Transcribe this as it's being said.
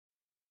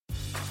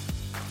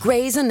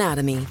Grey's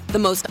Anatomy, the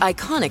most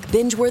iconic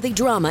binge-worthy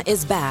drama,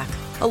 is back,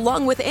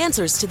 along with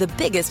answers to the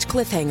biggest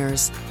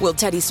cliffhangers. Will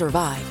Teddy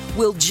survive?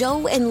 Will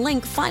Joe and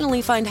Link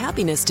finally find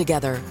happiness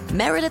together?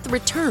 Meredith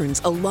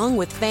returns along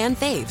with fan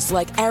faves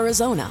like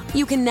Arizona.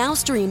 You can now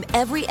stream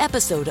every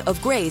episode of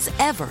Grey's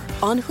ever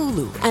on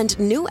Hulu, and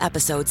new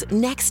episodes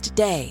next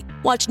day.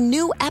 Watch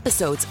new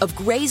episodes of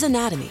Grey's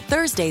Anatomy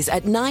Thursdays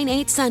at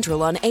 9/8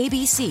 Central on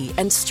ABC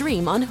and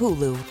stream on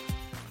Hulu.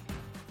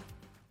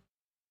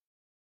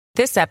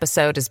 This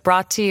episode is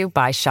brought to you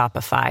by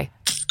Shopify.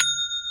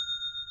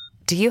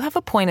 Do you have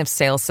a point of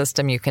sale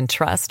system you can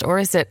trust, or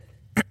is it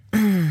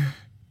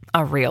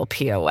a real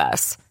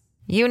POS?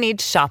 You need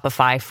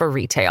Shopify for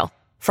retail.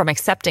 From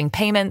accepting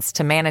payments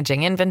to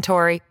managing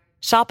inventory,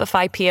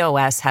 Shopify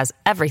POS has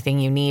everything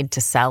you need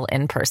to sell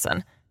in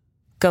person.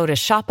 Go to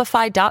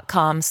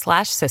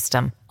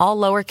shopify.com/system, all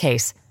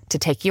lowercase, to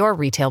take your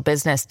retail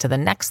business to the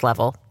next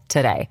level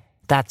today.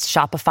 That's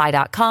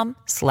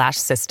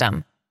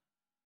shopify.com/system.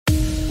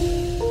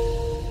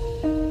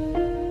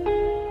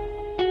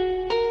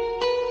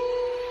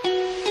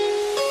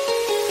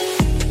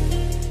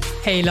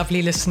 Hey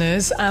lovely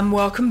listeners, and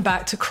welcome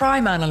back to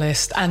Crime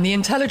Analyst and the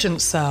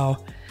Intelligence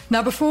Cell.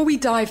 Now before we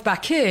dive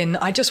back in,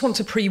 I just want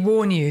to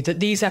pre-warn you that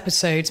these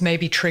episodes may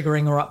be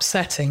triggering or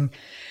upsetting.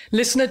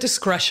 Listener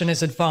discretion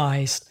is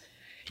advised.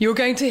 You're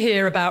going to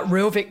hear about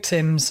real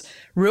victims,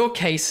 real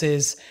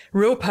cases,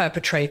 real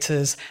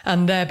perpetrators,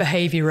 and their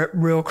behaviour at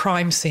real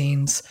crime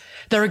scenes.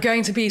 There are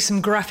going to be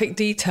some graphic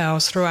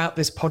details throughout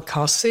this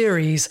podcast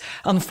series.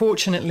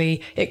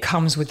 Unfortunately, it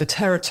comes with the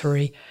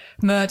territory.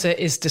 Murder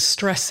is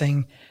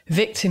distressing.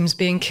 Victims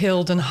being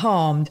killed and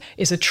harmed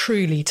is a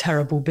truly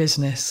terrible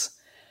business.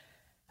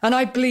 And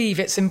I believe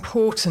it's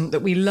important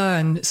that we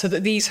learn so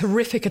that these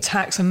horrific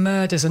attacks and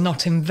murders are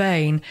not in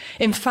vain.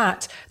 In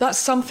fact, that's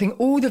something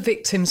all the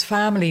victims'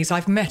 families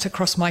I've met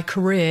across my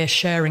career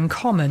share in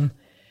common.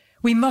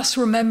 We must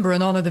remember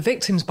and honour the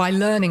victims by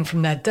learning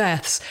from their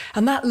deaths,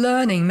 and that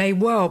learning may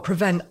well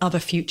prevent other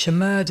future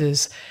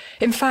murders.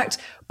 In fact,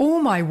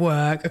 all my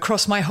work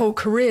across my whole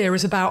career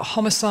is about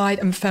homicide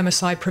and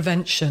femicide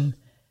prevention.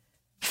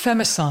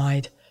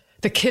 Femicide,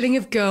 the killing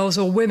of girls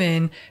or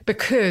women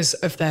because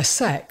of their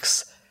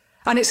sex.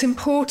 And it's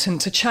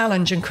important to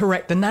challenge and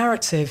correct the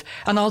narrative,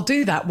 and I'll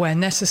do that where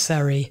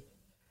necessary.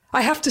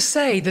 I have to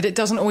say that it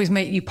doesn't always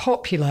make you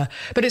popular,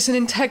 but it's an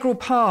integral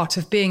part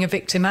of being a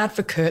victim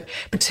advocate,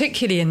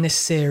 particularly in this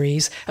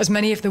series, as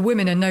many of the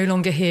women are no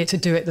longer here to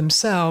do it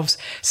themselves.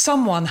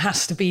 Someone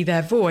has to be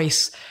their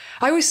voice.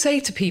 I always say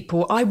to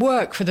people, I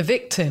work for the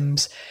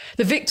victims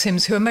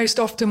who are most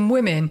often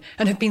women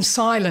and have been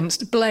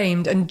silenced,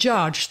 blamed and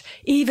judged,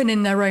 even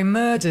in their own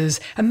murders,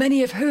 and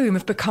many of whom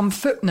have become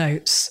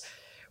footnotes.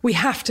 We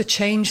have to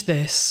change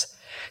this.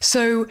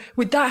 So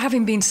with that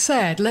having been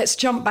said, let's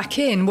jump back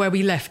in where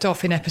we left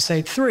off in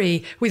episode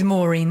 3 with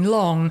Maureen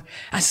Long,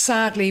 as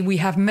sadly we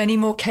have many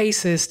more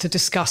cases to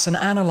discuss and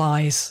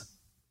analyse.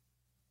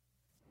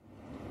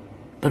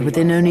 But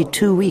within only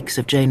 2 weeks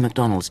of Jane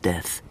McDonald's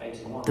death,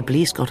 the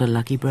police got a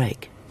lucky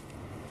break.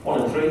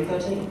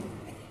 1-3-13.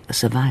 A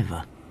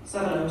survivor.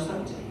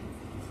 7-0-70.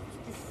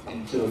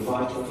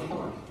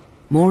 2-5-25.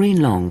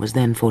 Maureen Long was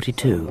then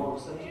 42.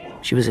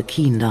 She was a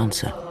keen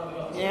dancer.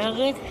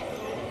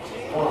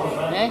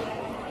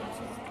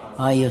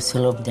 I used to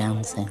love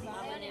dancing.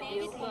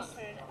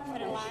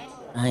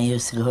 I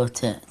used to go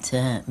to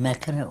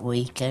Mecca at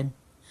weekend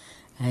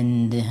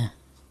and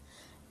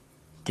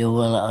do a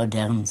lot of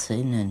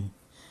dancing, and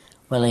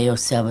I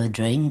used to have a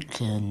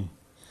drink and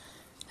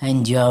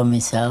enjoy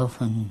myself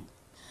and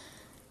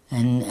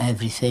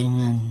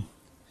everything, and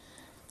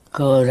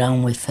go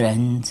around with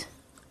friends,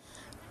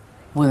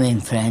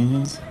 women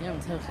friends.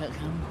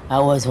 I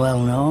was well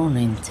known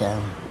in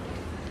town.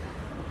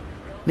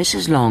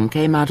 Mrs. Long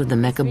came out of the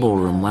Mecca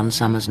ballroom one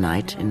summer's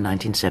night in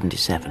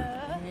 1977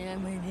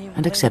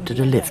 and accepted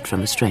a lift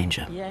from a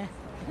stranger.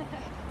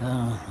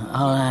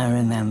 All I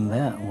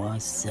remember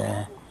was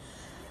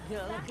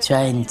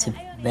trying to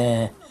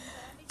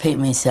pick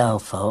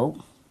myself up,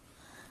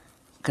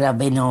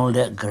 grabbing hold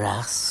of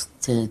grass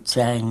to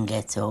try and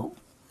get up,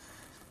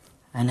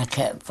 and I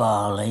kept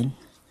falling,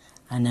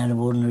 and I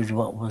wondered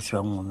what was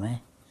wrong with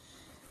me,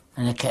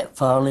 and I kept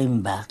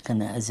falling back,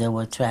 and as I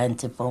was trying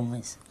to pull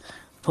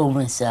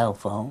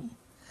myself up,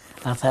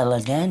 I fell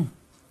again.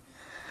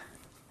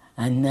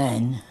 And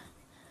then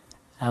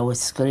I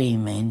was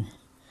screaming,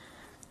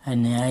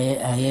 and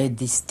I heard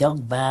this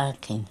dog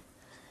barking,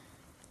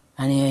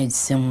 and I heard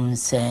someone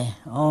say,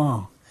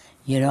 "Oh,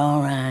 you're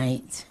all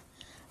right."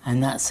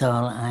 And that's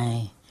all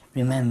I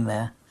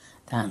remember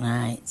that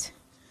night.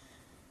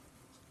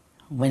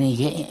 When you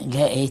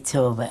get hit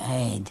over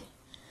head,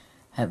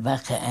 at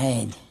back of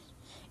head,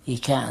 you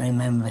can't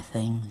remember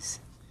things.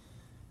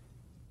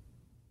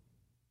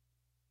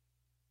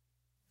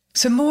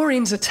 So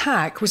Maureen's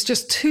attack was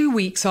just 2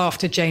 weeks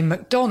after Jane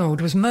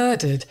McDonald was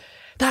murdered.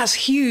 That's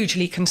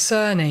hugely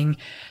concerning.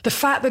 The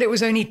fact that it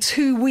was only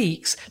 2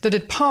 weeks that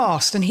had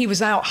passed and he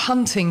was out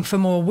hunting for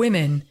more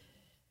women.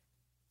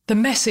 The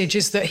message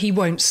is that he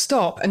won't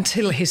stop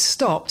until he's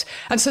stopped,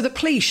 and so the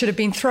police should have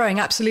been throwing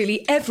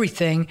absolutely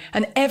everything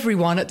and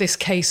everyone at this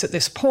case at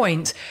this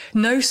point.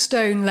 No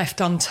stone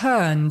left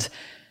unturned.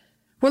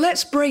 Well,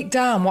 let's break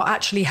down what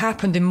actually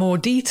happened in more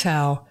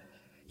detail.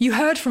 You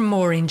heard from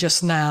Maureen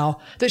just now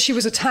that she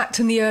was attacked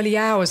in the early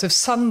hours of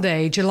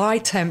Sunday, July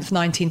 10th,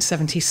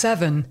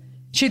 1977.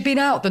 She'd been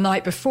out the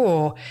night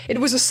before.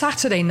 It was a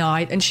Saturday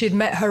night and she'd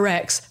met her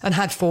ex and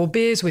had 4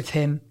 beers with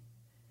him.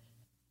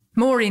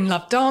 Maureen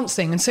loved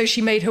dancing, and so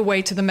she made her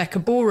way to the Mecca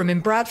Ballroom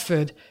in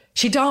Bradford.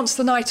 She danced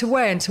the night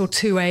away until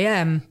 2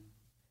 a.m.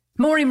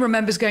 Maureen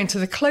remembers going to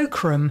the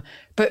cloakroom,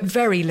 but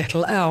very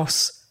little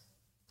else.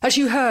 As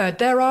you heard,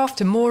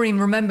 thereafter Maureen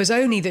remembers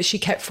only that she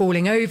kept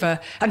falling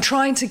over and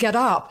trying to get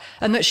up,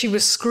 and that she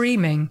was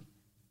screaming.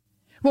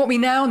 What we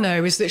now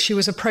know is that she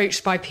was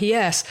approached by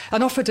PS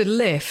and offered a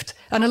lift,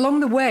 and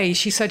along the way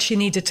she said she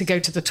needed to go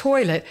to the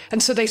toilet,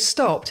 and so they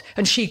stopped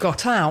and she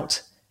got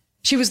out.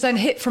 She was then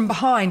hit from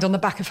behind on the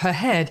back of her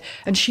head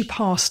and she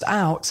passed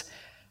out.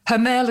 Her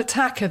male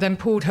attacker then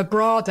pulled her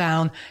bra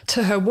down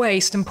to her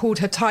waist and pulled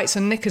her tights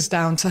and knickers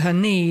down to her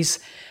knees.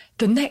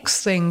 The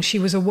next thing she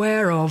was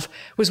aware of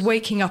was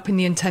waking up in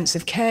the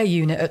intensive care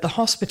unit at the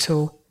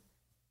hospital.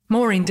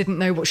 Maureen didn't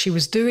know what she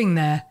was doing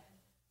there.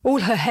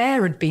 All her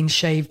hair had been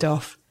shaved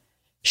off.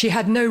 She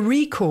had no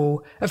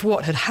recall of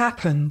what had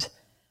happened.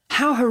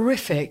 How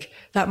horrific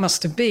that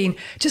must have been.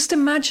 Just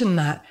imagine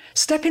that.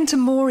 Step into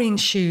Maureen's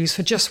shoes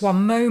for just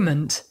one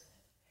moment.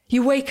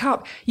 You wake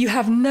up, you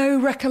have no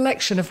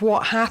recollection of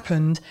what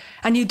happened,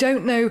 and you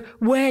don't know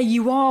where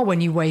you are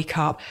when you wake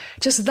up.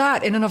 Just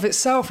that in and of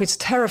itself is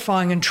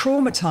terrifying and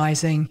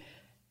traumatizing.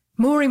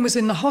 Maureen was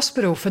in the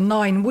hospital for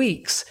 9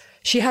 weeks.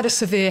 She had a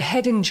severe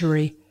head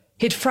injury.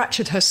 He'd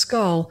fractured her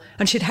skull,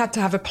 and she'd had to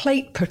have a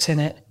plate put in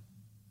it.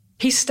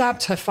 He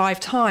stabbed her 5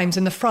 times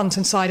in the front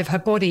and side of her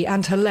body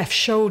and her left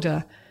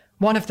shoulder.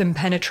 One of them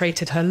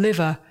penetrated her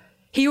liver.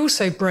 He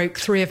also broke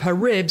 3 of her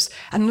ribs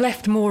and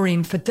left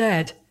Maureen for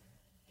dead.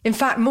 In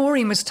fact,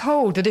 Maureen was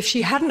told that if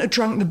she hadn't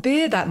drunk the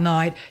beer that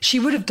night, she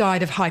would have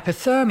died of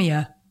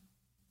hypothermia.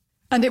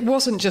 And it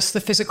wasn't just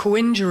the physical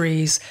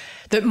injuries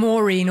that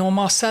Maureen or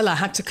Marcella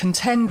had to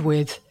contend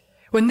with.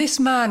 When this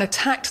man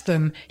attacked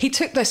them, he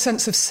took their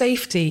sense of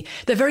safety,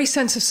 their very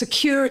sense of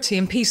security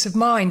and peace of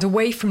mind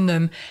away from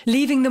them,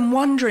 leaving them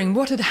wondering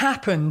what had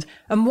happened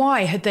and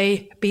why had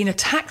they been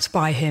attacked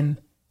by him.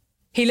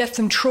 He left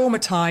them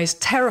traumatized,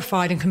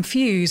 terrified and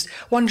confused,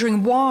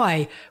 wondering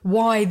why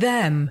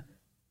them?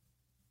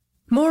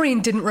 Maureen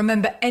didn't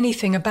remember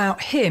anything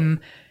about him.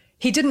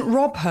 He didn't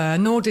rob her,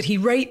 nor did he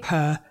rape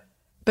her,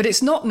 but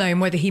it's not known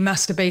whether he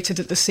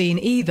masturbated at the scene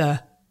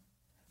either.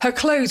 Her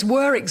clothes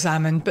were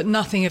examined, but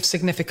nothing of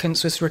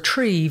significance was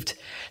retrieved.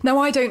 Now,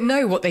 I don't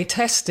know what they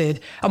tested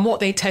and what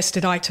they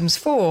tested items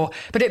for,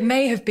 but it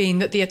may have been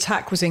that the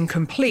attack was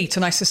incomplete,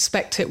 and I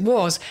suspect it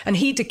was, and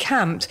he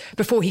decamped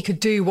before he could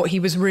do what he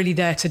was really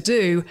there to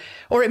do,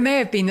 or it may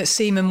have been that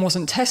semen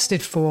wasn't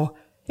tested for.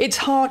 It's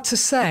hard to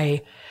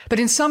say, but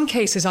in some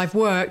cases I've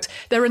worked,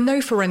 there are no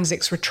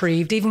forensics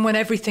retrieved, even when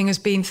everything has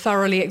been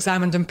thoroughly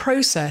examined and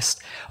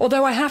processed.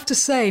 Although I have to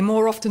say,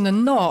 more often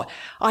than not,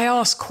 I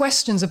ask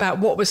questions about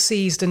what was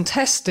seized and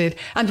tested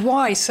and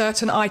why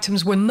certain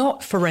items were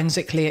not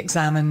forensically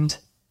examined.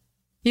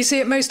 You see,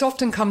 it most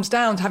often comes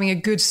down to having a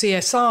good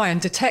CSI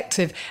and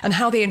detective and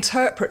how they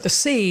interpret the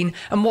scene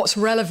and what's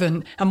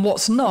relevant and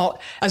what's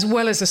not, as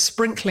well as a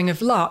sprinkling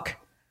of luck.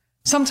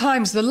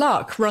 Sometimes the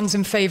luck runs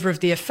in favour of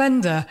the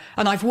offender,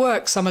 and I've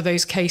worked some of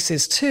those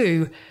cases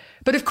too.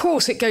 But of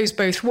course it goes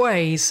both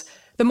ways.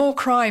 The more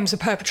crimes a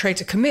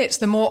perpetrator commits,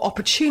 the more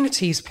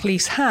opportunities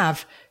police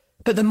have.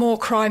 But the more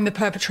crime the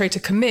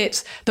perpetrator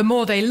commits, the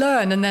more they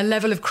learn and their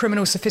level of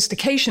criminal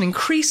sophistication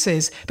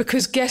increases,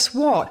 because guess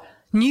what?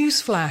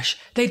 Newsflash,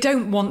 they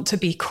don't want to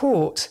be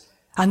caught.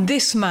 And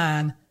this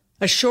man,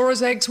 as sure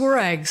as eggs were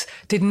eggs,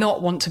 did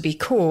not want to be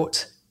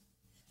caught.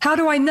 How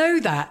do I know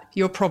that,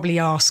 you're probably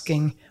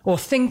asking or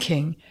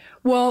thinking?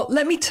 Well,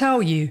 let me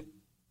tell you.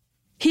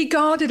 He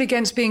guarded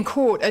against being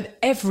caught at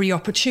every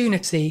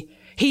opportunity.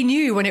 He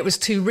knew when it was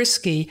too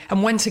risky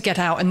and when to get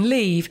out and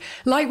leave,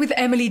 like with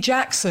Emily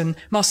Jackson,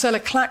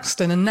 Marcella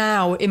Claxton, and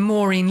now in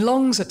Maureen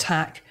Long's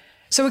attack.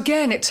 So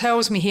again, it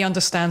tells me he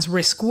understands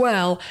risk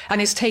well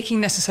and is taking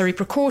necessary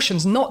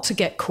precautions not to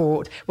get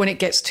caught when it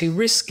gets too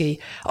risky,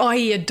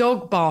 i.e. a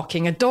dog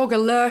barking, a dog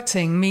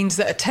alerting means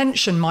that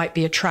attention might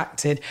be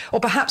attracted,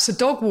 or perhaps a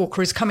dog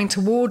walker is coming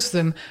towards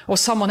them or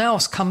someone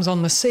else comes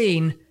on the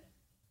scene.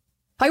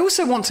 I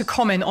also want to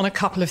comment on a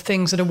couple of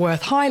things that are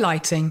worth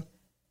highlighting.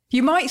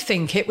 You might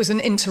think it was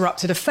an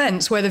interrupted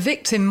offence where the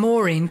victim,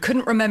 Maureen,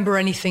 couldn't remember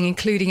anything,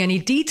 including any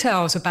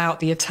details about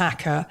the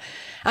attacker.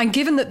 And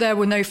given that there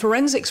were no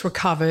forensics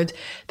recovered,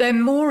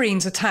 then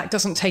Maureen's attack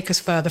doesn't take us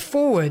further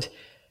forward.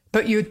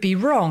 But you'd be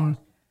wrong.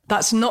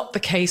 That's not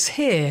the case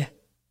here.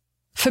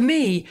 For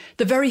me,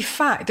 the very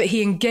fact that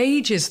he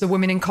engages the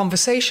women in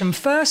conversation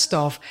first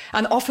off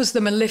and offers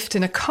them a lift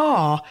in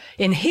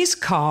his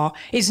car,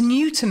 is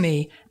new to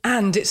me,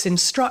 and it's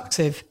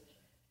instructive.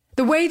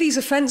 The way these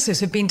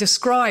offences have been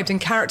described and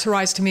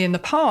characterised to me in the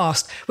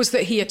past was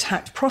that he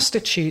attacked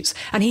prostitutes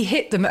and he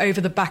hit them over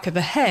the back of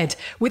the head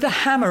with a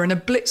hammer in a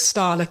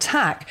blitz-style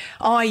attack,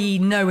 i.e.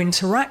 no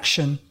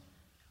interaction.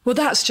 Well,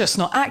 that's just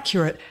not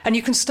accurate, and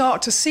you can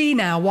start to see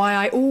now why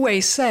I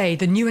always say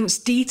the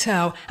nuanced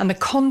detail and the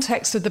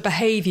context of the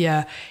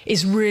behaviour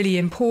is really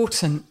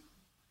important.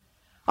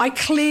 I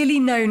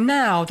clearly know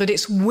now that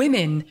it's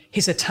women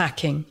he's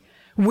attacking.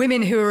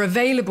 Women who are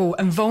available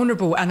and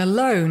vulnerable and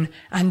alone,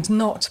 and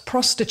not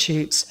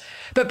prostitutes.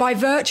 But by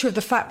virtue of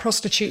the fact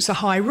prostitutes are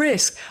high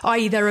risk,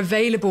 i.e. they're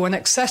available and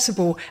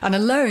accessible and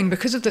alone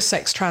because of the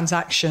sex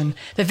transaction,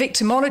 the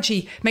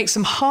victimology makes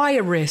them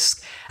higher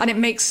risk, and it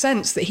makes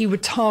sense that he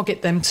would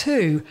target them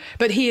too.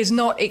 But he is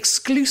not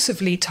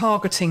exclusively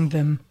targeting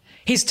them.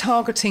 He's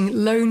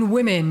targeting lone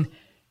women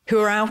who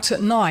are out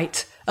at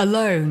night,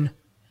 alone.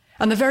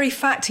 And the very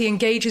fact he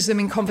engages them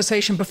in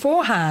conversation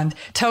beforehand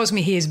tells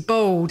me he is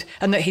bold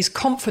and that he's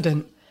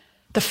confident.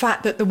 The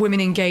fact that the women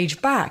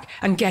engage back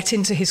and get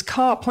into his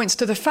car points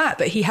to the fact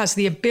that he has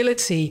the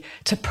ability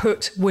to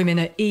put women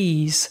at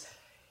ease.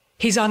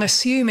 He's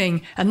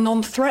unassuming and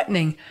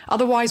non-threatening,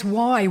 otherwise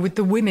why would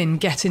the women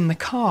get in the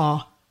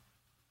car?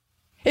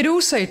 It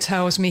also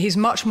tells me he's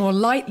much more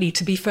likely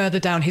to be further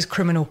down his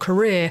criminal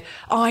career,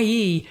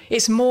 i.e.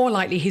 it's more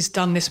likely he's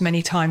done this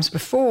many times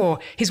before.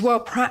 He's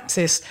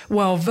well-practiced,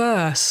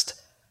 well-versed.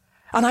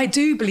 And I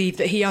do believe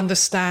that he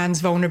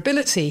understands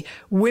vulnerability,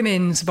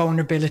 women's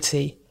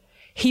vulnerability.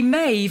 He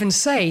may even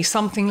say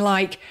something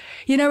like,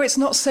 you know, it's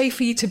not safe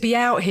for you to be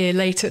out here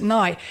late at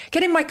night.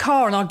 Get in my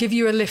car and I'll give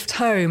you a lift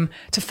home,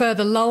 to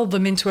further lull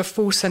them into a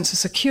false sense of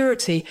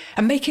security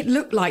and make it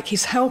look like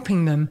he's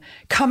helping them,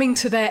 coming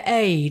to their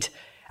aid.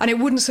 And it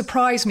wouldn't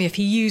surprise me if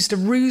he used a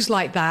ruse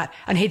like that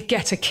and he'd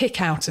get a kick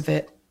out of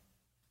it.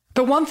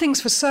 But one thing's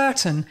for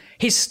certain,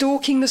 he's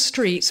stalking the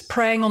streets,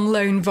 preying on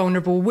lone,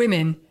 vulnerable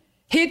women.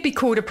 He'd be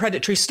called a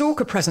predatory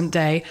stalker present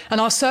day,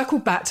 and I'll circle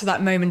back to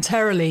that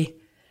momentarily.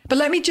 But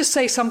let me just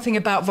say something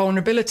about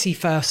vulnerability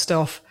first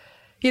off.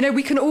 You know,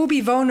 we can all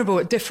be vulnerable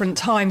at different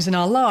times in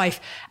our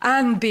life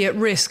and be at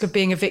risk of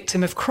being a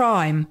victim of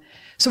crime.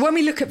 So when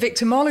we look at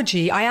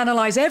victimology, I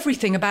analyse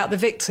everything about the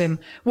victim,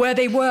 where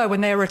they were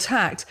when they were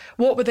attacked,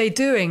 what were they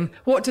doing,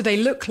 what did they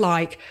look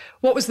like,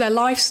 what was their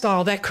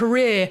lifestyle, their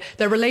career,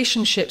 their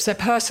relationships, their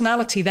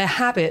personality, their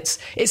habits.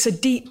 It's a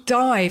deep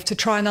dive to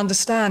try and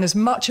understand as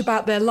much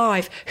about their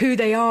life, who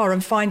they are,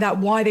 and find out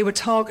why they were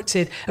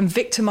targeted and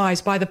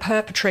victimised by the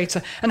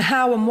perpetrator, and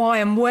how and why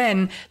and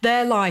when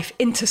their life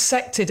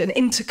intersected and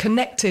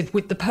interconnected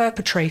with the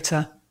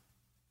perpetrator.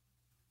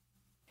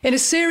 In a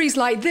series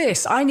like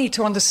this, I need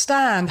to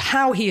understand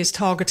how he is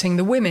targeting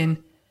the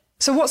women.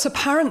 So what's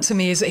apparent to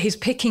me is that he's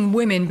picking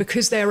women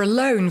because they're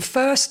alone,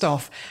 first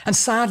off, and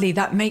sadly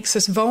that makes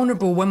us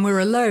vulnerable when we're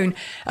alone.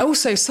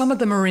 Also, some of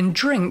them are in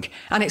drink,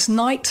 and it's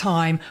night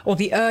time or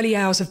the early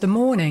hours of the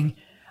morning.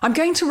 I'm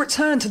going to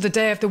return to the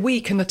day of the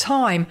week and the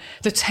time,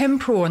 the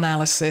temporal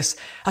analysis,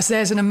 as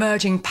there's an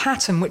emerging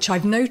pattern which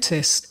I've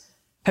noticed.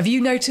 Have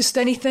you noticed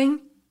anything?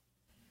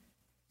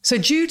 So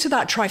due to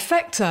that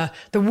trifecta,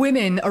 the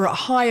women are at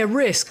higher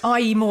risk,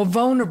 i.e. more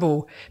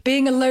vulnerable,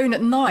 being alone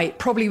at night,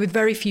 probably with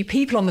very few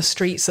people on the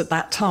streets at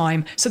that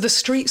time, so the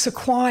streets are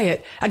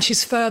quiet and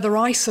she's further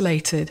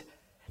isolated.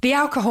 The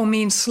alcohol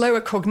means slower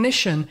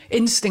cognition,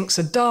 instincts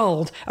are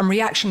dulled and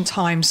reaction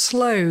time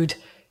slowed.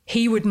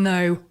 He would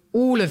know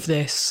all of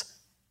this.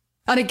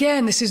 And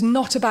again, this is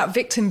not about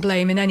victim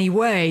blame in any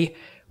way.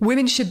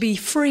 Women should be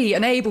free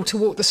and able to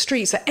walk the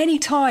streets at any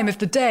time of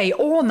the day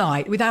or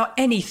night without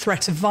any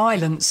threat of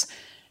violence.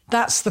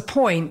 That's the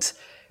point.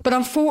 But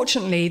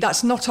unfortunately,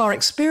 that's not our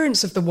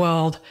experience of the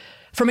world.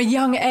 From a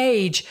young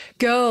age,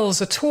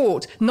 girls are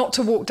taught not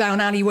to walk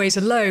down alleyways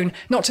alone,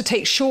 not to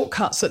take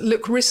shortcuts that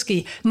look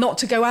risky, not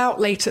to go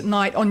out late at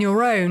night on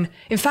your own.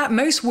 In fact,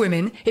 most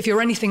women, if you're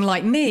anything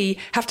like me,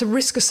 have to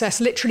risk assess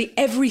literally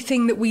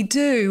everything that we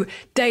do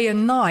day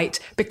and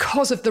night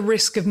because of the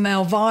risk of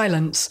male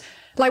violence.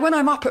 Like when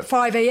I'm up at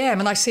 5 a.m.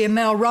 and I see a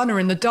male runner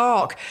in the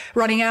dark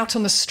running out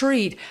on the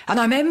street, and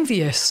I'm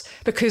envious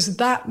because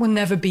that will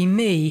never be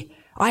me.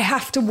 I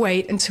have to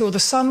wait until the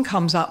sun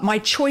comes up. My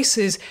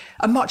choices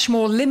are much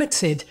more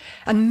limited,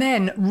 and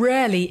men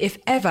rarely, if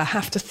ever,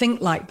 have to think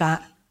like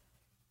that.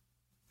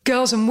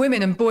 Girls and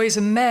women and boys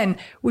and men,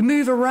 we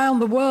move around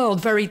the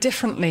world very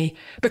differently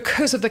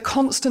because of the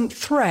constant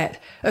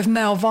threat of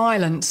male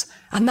violence,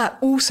 and that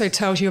also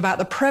tells you about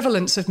the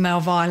prevalence of male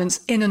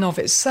violence in and of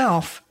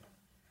itself.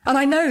 And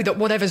I know that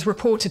whatever's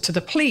reported to the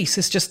police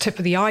is just tip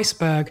of the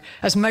iceberg,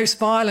 as most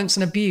violence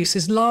and abuse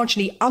is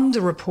largely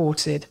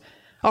underreported.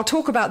 I'll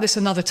talk about this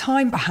another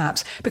time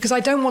perhaps, because I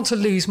don't want to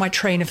lose my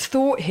train of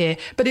thought here,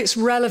 but it's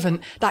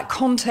relevant. That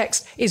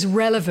context is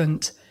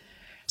relevant.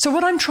 So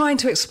what I'm trying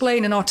to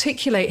explain and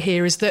articulate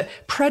here is that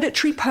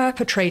predatory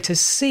perpetrators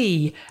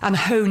see and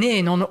hone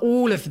in on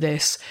all of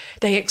this.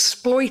 They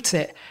exploit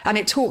it, and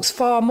it talks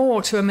far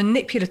more to a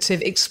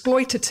manipulative,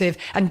 exploitative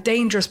and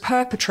dangerous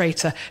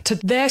perpetrator, to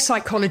their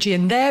psychology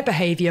and their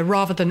behaviour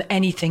rather than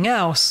anything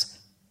else.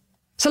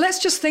 So let's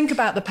just think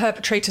about the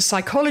perpetrator's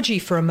psychology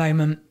for a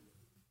moment.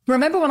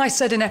 Remember when I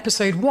said in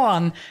episode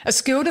 1, a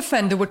skilled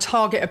offender would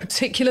target a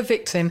particular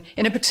victim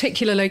in a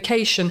particular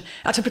location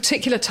at a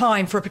particular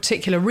time for a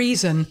particular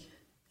reason?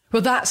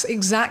 Well, that's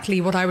exactly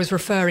what I was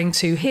referring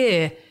to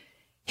here.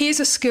 He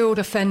is a skilled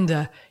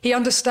offender. He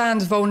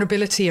understands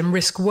vulnerability and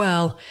risk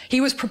well.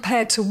 He was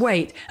prepared to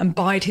wait and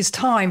bide his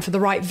time for the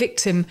right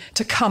victim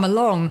to come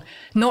along.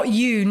 Not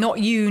you, not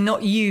you,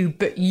 not you,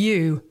 but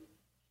you.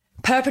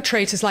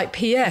 Perpetrators like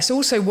PS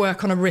also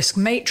work on a risk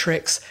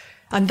matrix,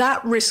 and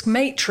that risk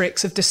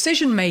matrix of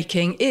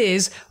decision-making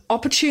is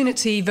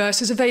opportunity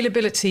versus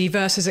availability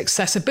versus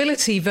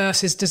accessibility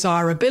versus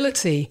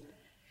desirability.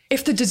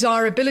 If the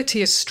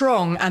desirability is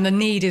strong and the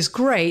need is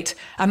great,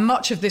 and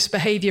much of this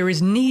behaviour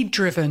is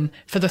need-driven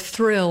for the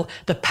thrill,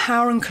 the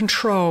power and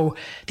control,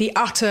 the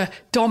utter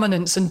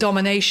dominance and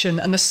domination,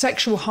 and the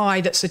sexual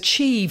high that's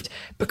achieved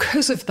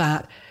because of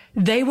that,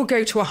 they will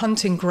go to a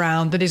hunting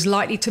ground that is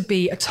likely to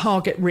be a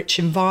target-rich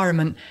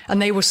environment, and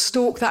they will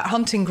stalk that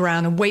hunting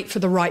ground and wait for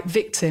the right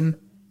victim.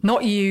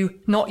 Not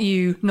you, not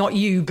you, not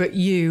you, but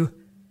you.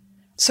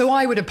 So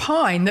I would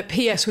opine that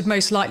PS would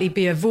most likely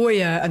be a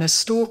voyeur and a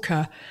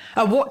stalker,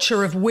 a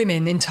watcher of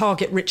women in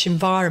target-rich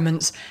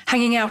environments,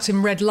 hanging out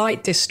in red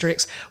light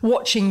districts,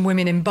 watching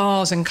women in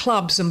bars and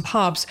clubs and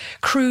pubs,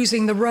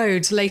 cruising the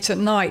roads late at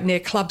night near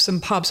clubs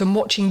and pubs and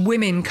watching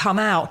women come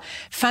out,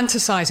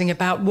 fantasizing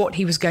about what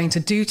he was going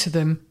to do to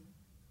them.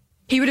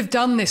 He would have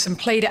done this and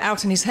played it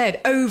out in his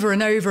head over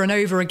and over and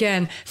over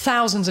again,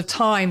 thousands of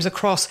times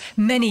across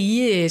many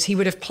years. He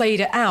would have played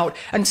it out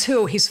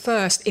until his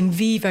first in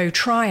vivo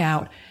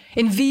tryout.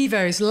 In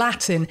vivo is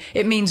Latin.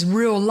 It means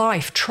real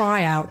life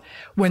tryout,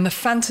 when the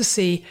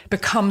fantasy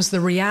becomes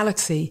the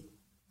reality.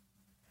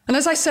 And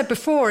as I said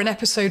before in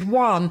episode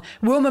 1,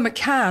 Wilma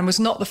McCann was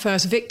not the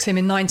first victim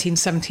in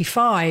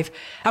 1975,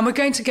 and we're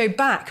going to go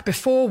back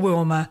before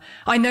Wilma.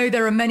 I know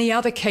there are many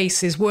other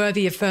cases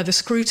worthy of further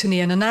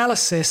scrutiny and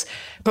analysis,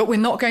 but we're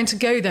not going to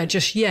go there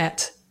just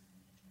yet.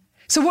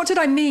 So what did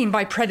I mean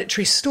by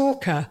predatory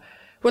stalker?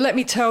 Well, let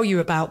me tell you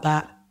about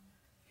that.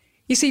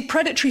 You see,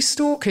 predatory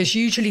stalkers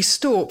usually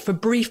stalk for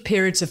brief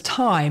periods of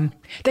time.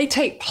 They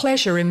take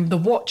pleasure in the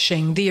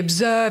watching, the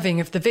observing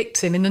of the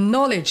victim, in the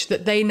knowledge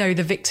that they know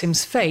the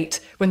victim's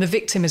fate when the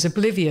victim is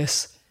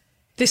oblivious.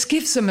 This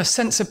gives them a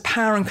sense of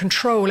power and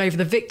control over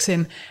the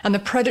victim, and the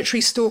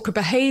predatory stalker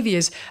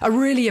behaviours are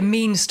really a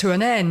means to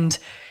an end.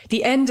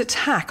 The end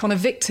attack on a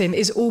victim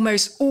is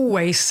almost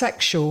always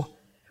sexual.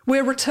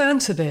 We'll return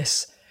to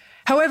this.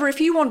 However, if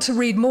you want to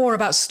read more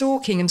about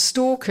stalking and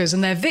stalkers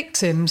and their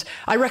victims,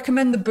 I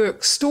recommend the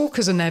book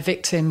Stalkers and Their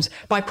Victims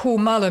by Paul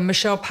Mullen,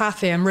 Michelle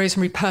Pathy and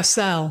Rosemary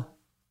Purcell.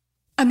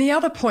 And the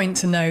other point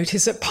to note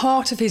is that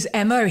part of his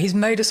MO, his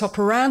modus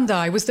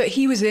operandi, was that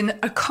he was in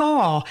a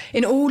car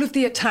in all of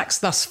the attacks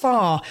thus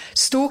far,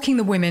 stalking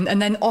the women and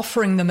then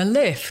offering them a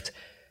lift.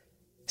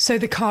 So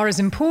the car is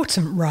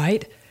important,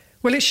 right?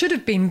 Well, it should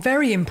have been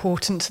very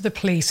important to the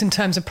police in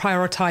terms of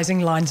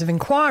prioritising lines of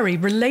inquiry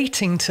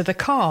relating to the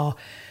car.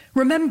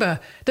 Remember,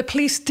 the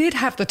police did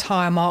have the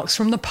tyre marks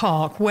from the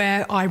park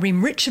where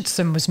Irene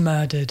Richardson was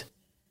murdered.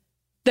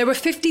 There were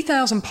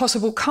 50,000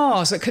 possible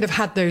cars that could have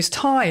had those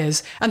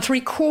tyres, and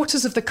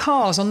 3/4 of the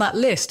cars on that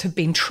list have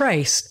been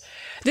traced.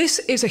 This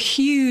is a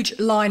huge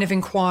line of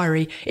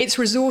inquiry. It's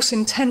resource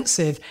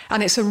intensive,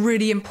 and it's a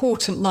really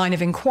important line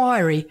of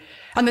inquiry.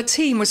 And the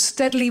team was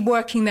steadily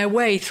working their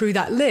way through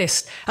that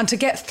list, and to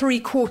get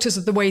 3/4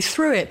 of the way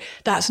through it,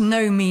 that's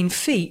no mean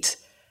feat.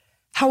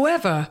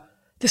 However,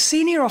 the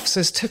senior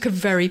officers took a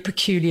very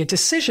peculiar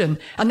decision,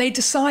 and they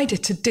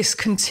decided to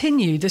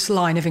discontinue this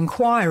line of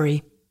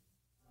inquiry.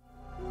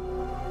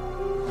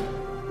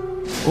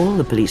 All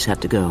the police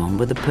had to go on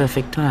were the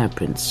perfect tyre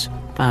prints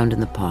found in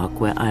the park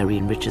where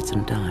Irene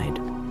Richardson died.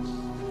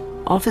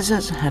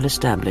 Officers had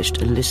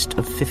established a list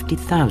of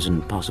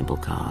 50,000 possible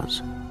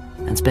cars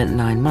and spent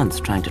 9 months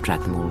trying to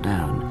track them all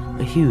down.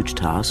 A huge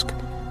task,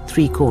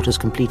 3/4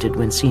 completed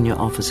when senior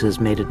officers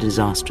made a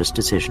disastrous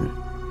decision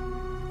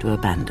to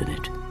abandon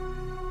it.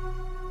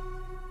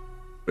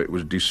 It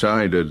was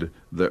decided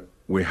that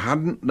we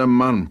hadn't the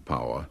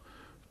manpower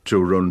to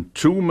run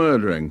 2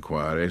 murder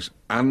inquiries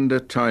and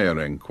a tyre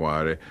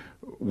inquiry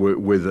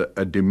with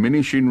a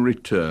diminishing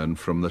return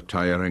from the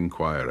tyre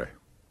inquiry.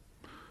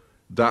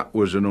 That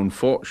was an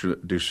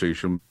unfortunate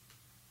decision.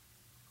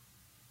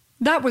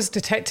 That was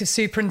Detective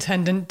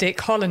Superintendent Dick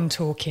Holland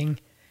talking.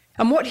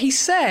 And what he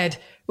said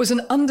was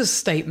an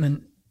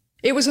understatement.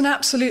 It was an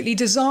absolutely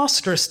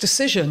disastrous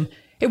decision.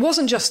 It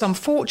wasn't just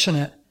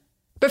unfortunate.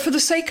 But for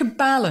the sake of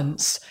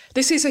balance,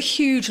 this is a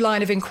huge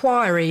line of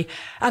inquiry,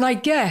 and I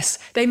guess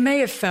they may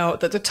have felt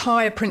that the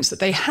tyre prints that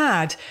they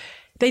had,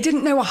 they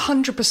didn't know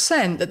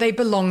 100% that they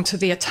belonged to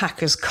the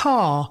attacker's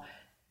car.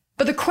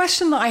 But the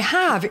question that I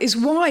have is,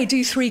 why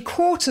do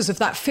 3/4 of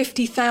that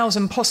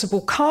 50,000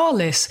 possible car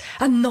list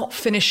and not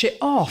finish it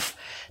off?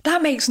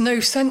 That makes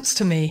no sense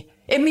to me.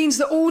 It means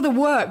that all the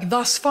work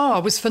thus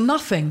far was for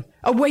nothing,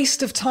 a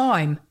waste of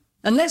time.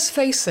 And let's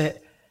face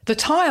it, The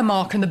tyre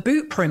mark and the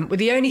boot print were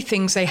the only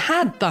things they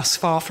had thus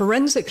far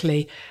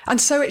forensically,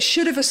 and so it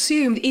should have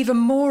assumed even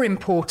more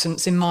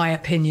importance, in my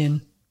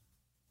opinion.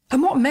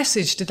 And what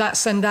message did that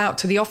send out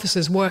to the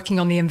officers working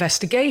on the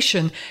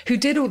investigation, who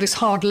did all this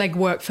hard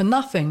legwork for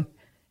nothing?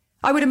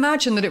 I would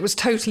imagine that it was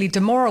totally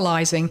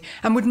demoralising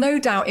and would no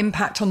doubt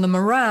impact on the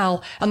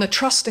morale and the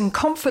trust and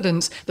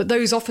confidence that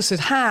those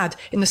officers had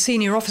in the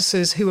senior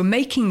officers who were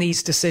making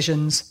these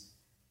decisions.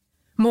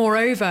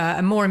 Moreover,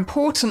 and more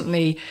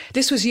importantly,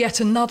 this was yet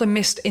another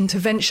missed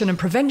intervention and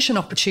prevention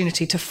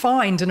opportunity to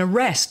find and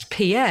arrest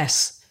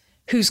PS,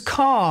 whose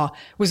car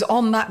was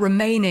on that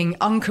remaining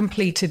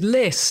uncompleted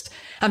list,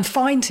 and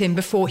find him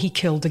before he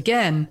killed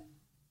again.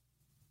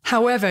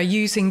 However,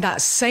 using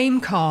that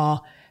same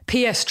car,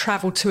 PS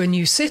travelled to a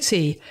new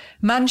city,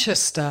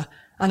 Manchester,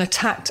 and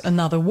attacked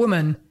another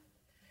woman.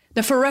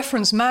 Now, for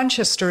reference,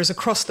 Manchester is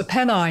across the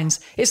Pennines.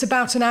 It's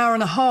about an hour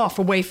and a half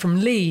away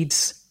from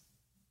Leeds.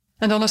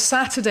 And on a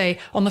Saturday,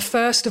 on the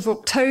 1st of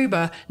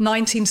October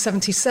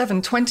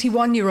 1977,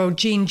 21-year-old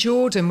Jean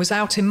Jordan was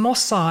out in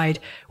Moss Side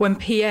when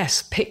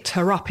PS picked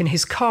her up in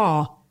his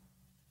car.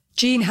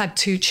 Jean had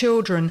 2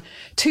 children,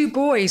 2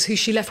 boys who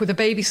she left with a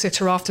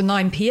babysitter after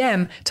 9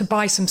 p.m. to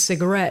buy some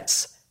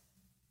cigarettes.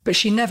 But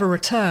she never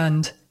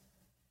returned.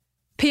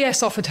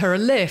 PS offered her a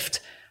lift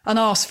and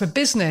asked for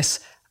business,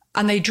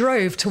 and they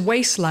drove to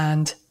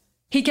Wasteland.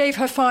 He gave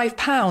her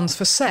 £5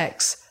 for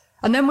sex,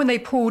 and then when they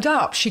pulled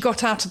up, she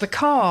got out of the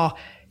car.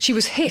 She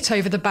was hit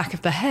over the back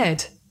of the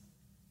head.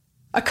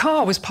 A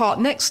car was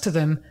parked next to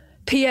them.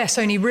 PS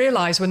only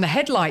realised when the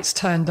headlights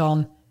turned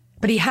on,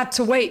 but he had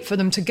to wait for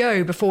them to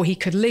go before he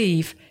could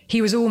leave.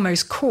 He was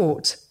almost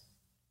caught.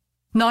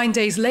 9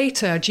 days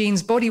later,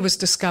 Jean's body was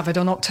discovered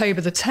on October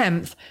the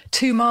 10th,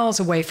 2 miles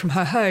away from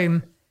her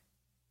home.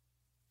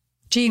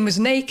 Jean was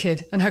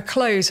naked and her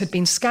clothes had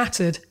been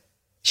scattered.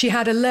 She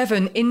had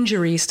 11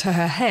 injuries to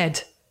her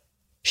head.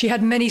 She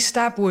had many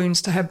stab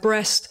wounds to her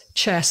breast,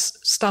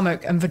 chest,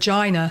 stomach and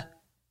vagina.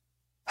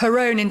 Her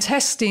own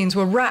intestines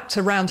were wrapped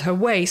around her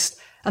waist,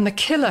 and the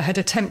killer had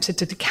attempted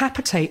to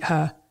decapitate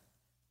her.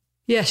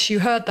 Yes, you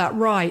heard that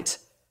right.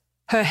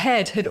 Her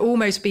head had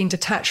almost been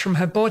detached from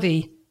her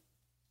body.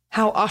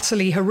 How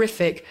utterly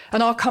horrific,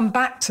 and I'll come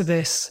back to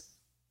this.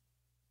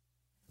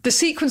 The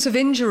sequence of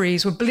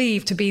injuries were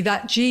believed to be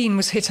that Jean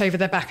was hit over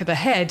the back of the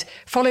head,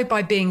 followed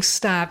by being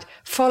stabbed,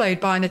 followed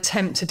by an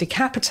attempt to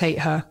decapitate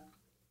her.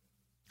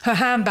 Her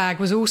handbag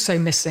was also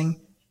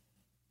missing.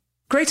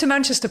 Greater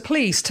Manchester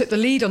Police took the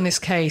lead on this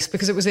case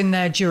because it was in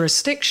their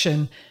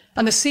jurisdiction,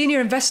 and the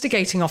senior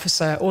investigating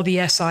officer, or the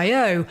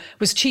SIO,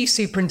 was Chief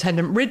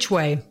Superintendent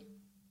Ridgway.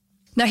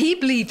 Now, he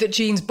believed that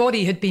Jean's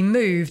body had been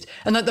moved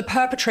and that the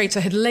perpetrator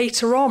had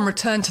later on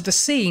returned to the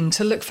scene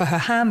to look for her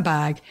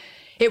handbag.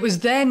 It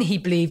was then, he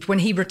believed, when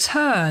he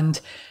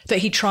returned, that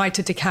he tried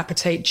to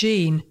decapitate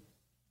Jean.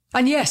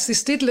 And yes,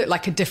 this did look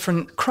like a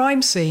different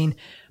crime scene,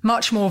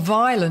 much more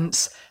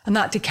violence, and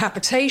that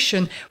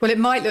decapitation, well, it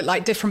might look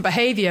like different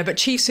behaviour, but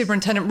Chief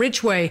Superintendent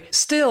Ridgway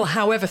still,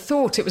 however,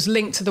 thought it was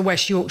linked to the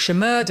West Yorkshire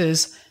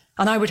murders,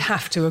 and I would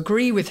have to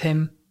agree with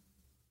him.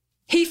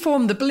 He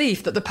formed the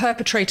belief that the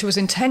perpetrator was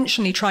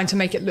intentionally trying to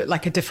make it look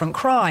like a different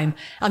crime,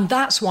 and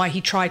that's why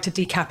he tried to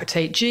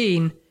decapitate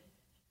Jean.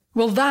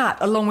 Well, that,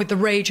 along with the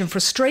rage and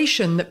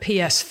frustration that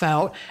PS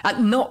felt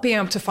at not being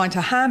able to find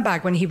her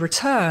handbag when he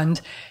returned,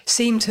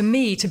 seemed to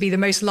me to be the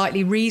most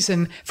likely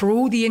reason for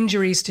all the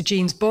injuries to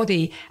Jean's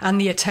body and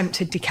the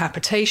attempted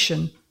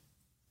decapitation.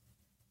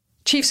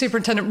 Chief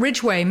Superintendent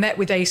Ridgway met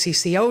with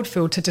ACC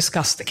Oldfield to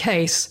discuss the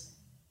case.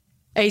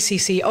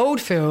 ACC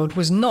Oldfield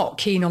was not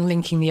keen on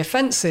linking the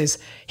offences.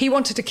 He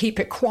wanted to keep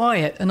it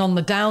quiet and on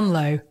the down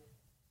low.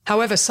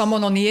 However,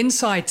 someone on the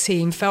inside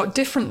team felt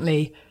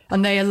differently,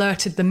 and they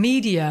alerted the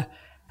media,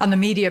 and the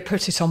media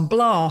put it on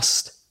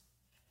blast.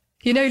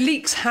 You know,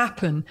 leaks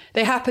happen.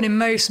 They happen in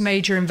most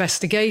major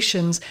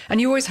investigations, and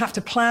you always have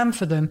to plan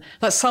for them.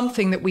 That's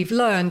something that we've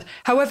learned.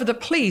 However, the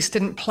police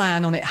didn't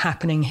plan on it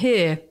happening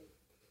here.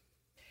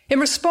 In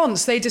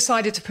response, they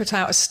decided to put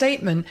out a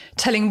statement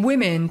telling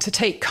women to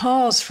take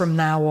cars from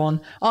now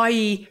on,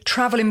 i.e.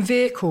 travel in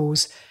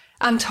vehicles,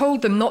 and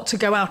told them not to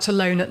go out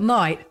alone at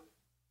night.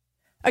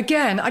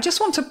 Again, I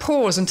just want to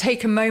pause and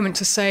take a moment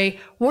to say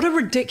what a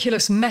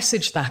ridiculous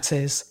message that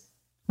is.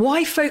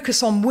 Why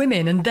focus on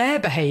women and their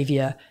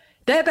behaviour?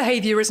 Their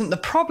behaviour isn't the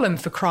problem,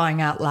 for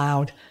crying out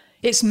loud.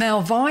 It's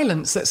male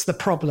violence that's the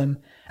problem.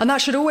 And that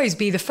should always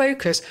be the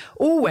focus,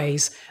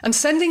 always. And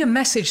sending a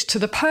message to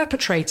the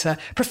perpetrator,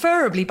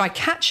 preferably by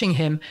catching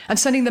him and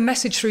sending the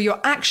message through your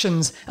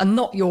actions and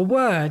not your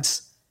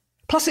words.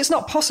 Plus, it's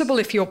not possible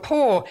if you're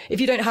poor, if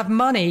you don't have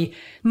money,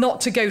 not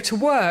to go to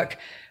work,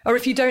 or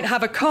if you don't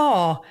have a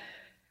car,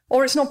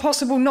 or it's not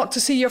possible not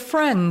to see your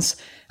friends.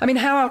 I mean,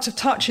 how out of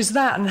touch is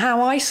that, and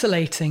how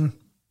isolating?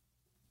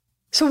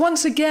 So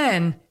once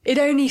again, it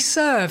only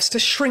serves to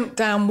shrink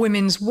down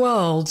women's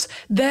worlds.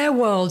 Their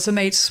worlds are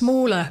made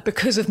smaller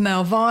because of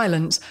male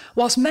violence,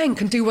 whilst men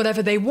can do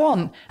whatever they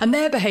want and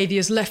their behaviour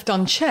is left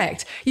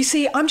unchecked. You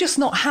see, I'm just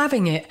not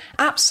having it.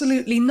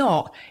 Absolutely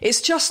not. It's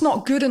just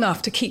not good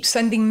enough to keep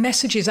sending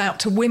messages out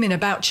to women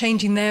about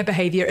changing their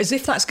behaviour as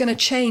if that's going to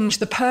change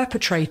the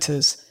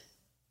perpetrators.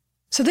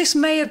 So this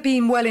may have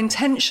been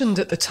well-intentioned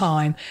at the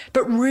time,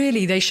 but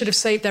really they should have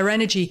saved their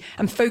energy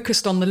and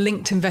focused on the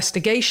linked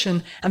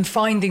investigation and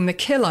finding the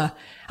killer.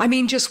 I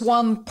mean, just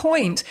one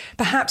point.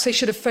 Perhaps they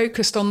should have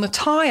focused on the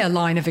tyre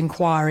line of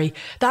inquiry.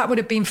 That would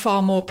have been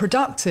far more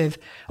productive.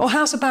 Or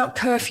how's about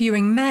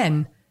curfewing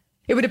men?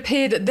 It would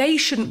appear that they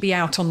shouldn't be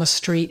out on the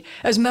street,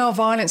 as male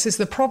violence is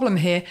the problem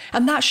here,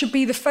 and that should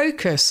be the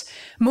focus.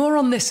 More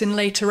on this in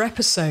later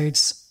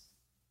episodes.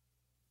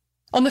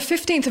 On the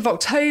 15th of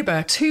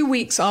October, 2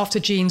 weeks after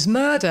Jean's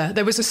murder,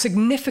 there was a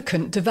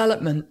significant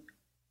development.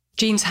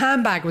 Jean's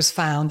handbag was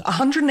found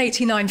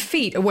 189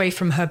 feet away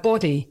from her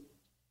body.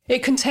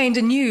 It contained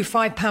a new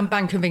 £5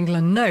 Bank of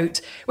England note,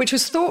 which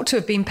was thought to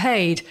have been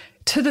paid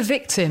to the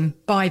victim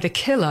by the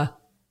killer.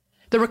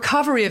 The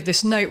recovery of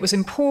this note was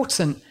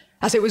important,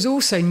 as it was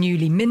also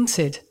newly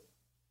minted.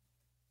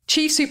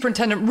 Chief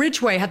Superintendent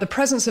Ridgway had the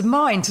presence of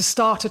mind to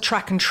start a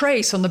track and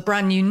trace on the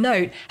brand new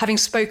note, having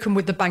spoken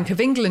with the Bank of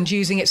England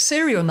using its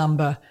serial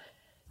number.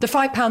 The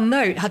 £5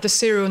 note had the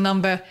serial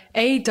number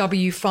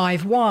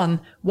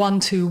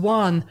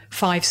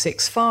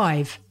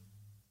AW511211565.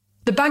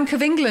 The Bank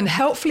of England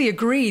helpfully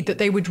agreed that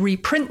they would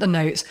reprint the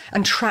notes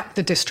and track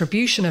the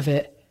distribution of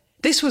it.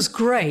 This was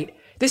great.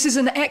 This is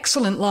an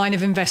excellent line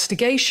of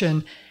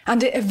investigation,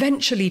 and it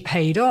eventually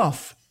paid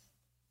off.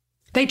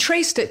 They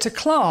traced it to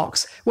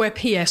Clark's, where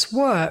PS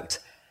worked,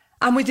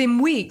 and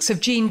within weeks of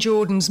Jean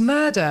Jordan's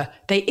murder,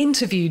 they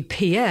interviewed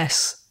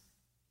PS.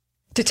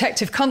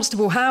 Detective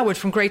Constable Howard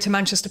from Greater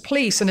Manchester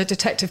Police and a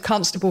Detective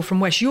Constable from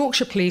West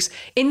Yorkshire Police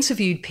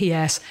interviewed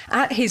PS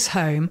at his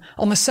home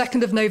on the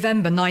 2nd of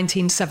November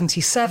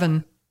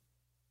 1977.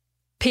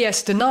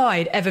 PS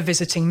denied ever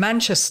visiting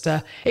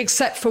Manchester,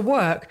 except for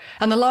work,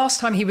 and the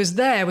last time he was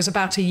there was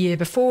about a year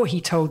before,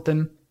 he told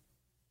them.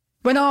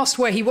 When asked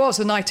where he was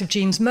the night of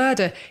Jean's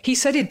murder, he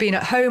said he'd been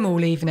at home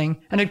all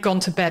evening and had gone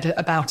to bed at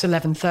about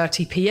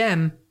 11:30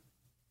 p.m.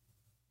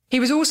 He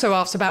was also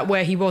asked about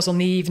where he was on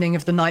the evening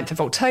of the 9th of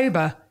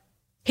October.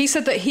 He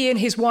said that he and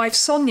his wife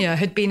Sonia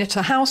had been at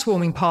a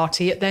housewarming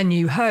party at their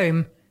new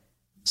home.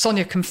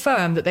 Sonia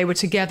confirmed that they were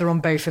together on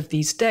both of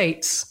these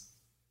dates.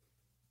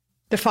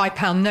 The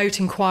 £5 note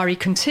inquiry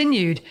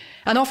continued,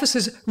 and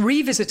officers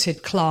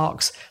revisited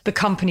Clark's, the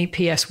company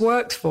PS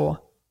worked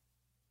for.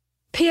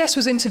 PS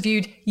was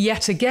interviewed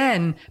yet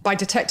again by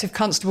Detective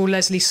Constable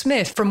Leslie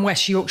Smith from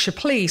West Yorkshire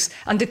Police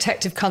and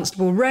Detective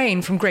Constable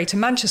Rain from Greater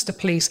Manchester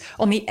Police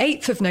on the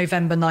 8th of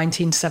November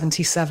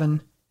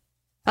 1977.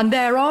 And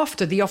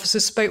thereafter the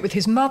officers spoke with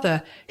his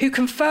mother, who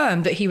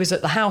confirmed that he was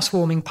at the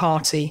housewarming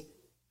party.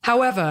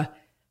 However,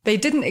 they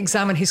didn't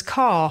examine his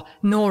car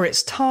nor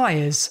its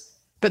tyres,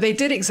 but they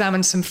did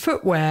examine some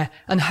footwear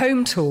and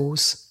home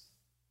tools.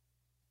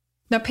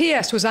 Now,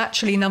 PS was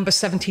actually number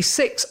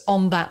 76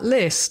 on that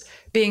list,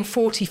 being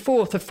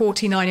 44th of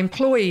 49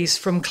 employees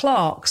from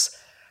Clark's.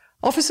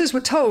 Officers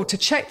were told to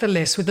check the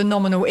list with the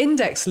nominal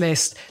index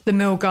list the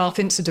Millgarth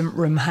incident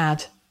room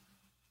had.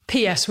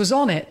 PS was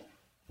on it,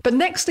 but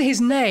next to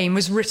his name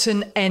was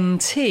written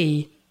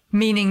NT,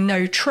 meaning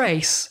no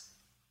trace.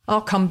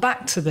 I'll come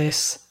back to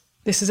this.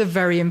 This is a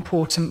very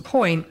important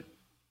point.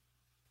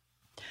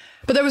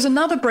 But there was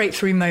another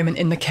breakthrough moment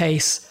in the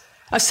case.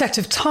 A set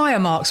of tyre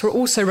marks were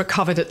also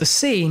recovered at the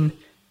scene.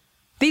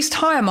 These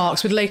tyre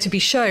marks would later be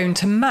shown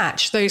to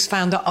match those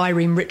found at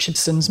Irene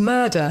Richardson's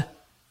murder.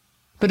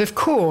 But of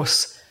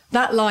course,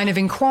 that line of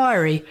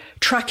inquiry,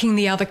 tracking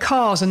the other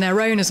cars and their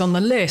owners on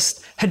the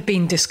list, had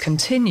been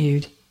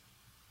discontinued.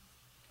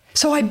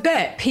 So I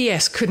bet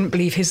PS couldn't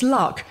believe his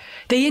luck.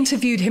 They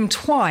interviewed him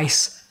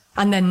twice,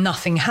 and then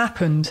nothing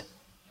happened.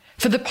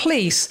 For the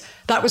police,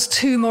 that was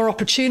 2 more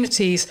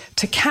opportunities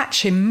to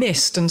catch him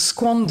missed and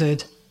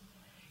squandered.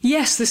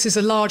 Yes, this is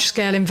a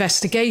large-scale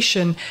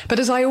investigation, but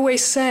as I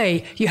always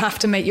say, you have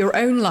to make your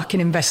own luck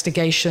in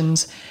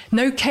investigations.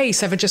 No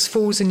case ever just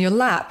falls in your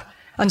lap,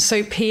 and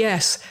so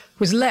PS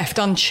was left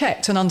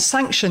unchecked and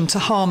unsanctioned to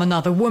harm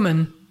another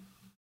woman.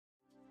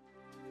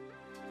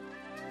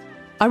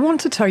 I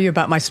want to tell you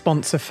about my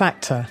sponsor,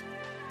 Factor.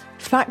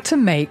 Factor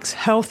makes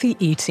healthy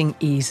eating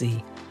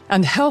easy,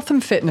 and health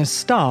and fitness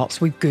starts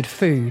with good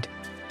food.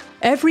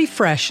 Every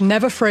fresh,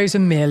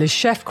 never-frozen meal is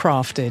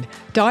chef-crafted,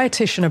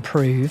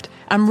 dietitian-approved,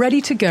 and ready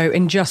to go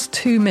in just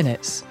 2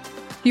 minutes.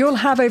 You'll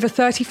have over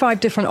 35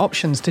 different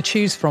options to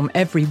choose from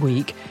every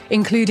week,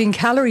 including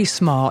Calorie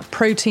Smart,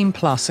 Protein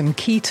Plus, and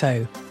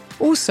Keto.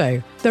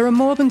 Also, there are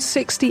more than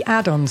 60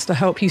 add-ons to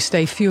help you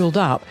stay fueled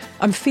up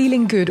and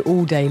feeling good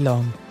all day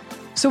long.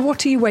 So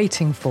what are you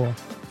waiting for?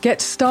 Get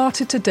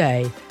started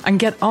today and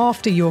get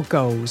after your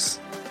goals.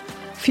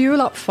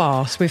 Fuel up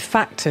fast with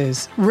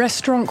Factor's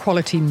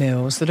restaurant-quality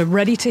meals that are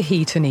ready to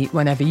heat and eat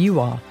whenever you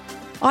are.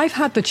 I've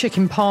had the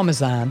chicken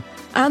parmesan,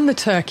 and the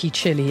turkey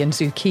chili and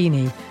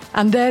zucchini,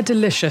 and they're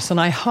delicious and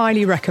I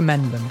highly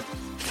recommend them.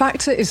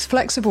 Factor is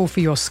flexible for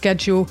your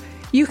schedule.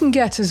 You can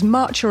get as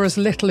much or as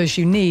little as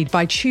you need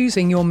by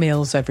choosing your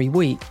meals every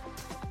week.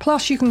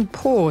 Plus, you can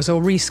pause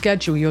or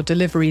reschedule your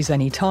deliveries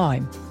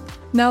anytime.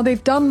 Now,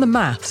 they've done the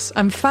maths,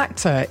 and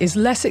Factor is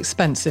less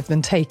expensive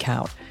than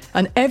takeout,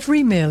 and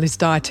every meal is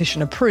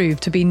dietitian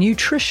approved to be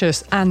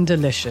nutritious and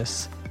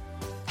delicious.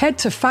 Head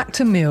to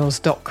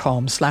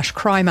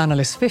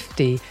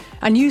factormeals.com/crimeanalyst50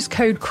 and use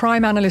code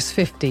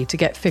crimeanalyst50 to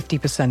get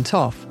 50%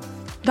 off.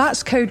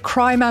 That's code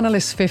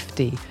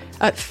crimeanalyst50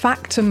 at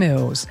Factor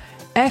Meals,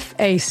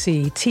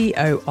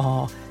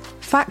 FACTOR,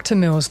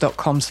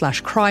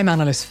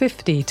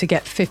 factormeals.com/crimeanalyst50 to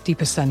get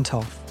 50%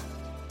 off.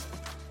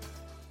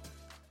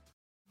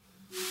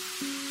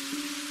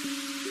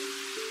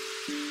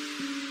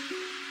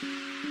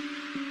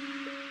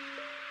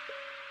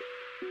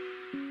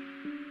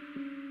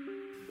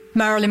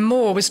 Marilyn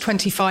Moore was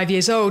 25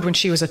 years old when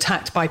she was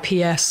attacked by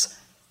PS.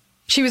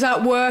 She was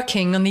out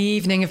working on the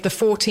evening of the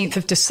 14th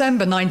of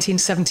December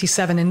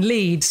 1977 in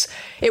Leeds.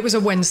 It was a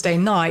Wednesday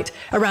night,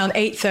 around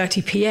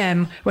 8:30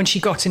 p.m, when she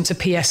got into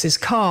PS's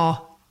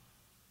car.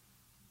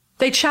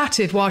 They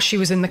chatted while she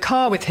was in the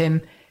car with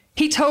him.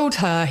 He told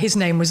her his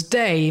name was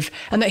Dave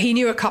and that he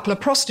knew a couple of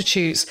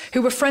prostitutes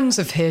who were friends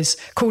of his,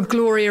 called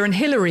Gloria and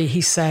Hillary,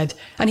 he said,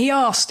 and he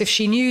asked if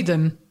she knew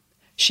them.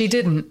 She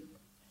didn't.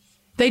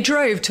 They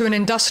drove to an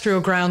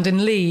industrial ground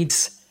in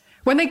Leeds.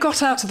 When they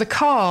got out of the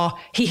car,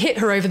 he hit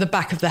her over the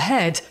back of the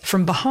head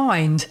from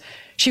behind.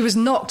 She was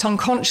knocked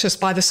unconscious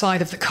by the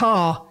side of the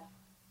car.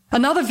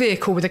 Another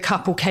vehicle with a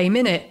couple came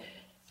in it,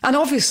 and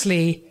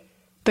obviously,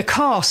 the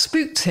car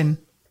spooked him.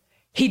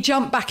 He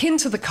jumped back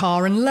into the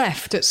car and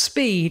left at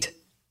speed.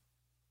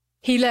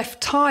 He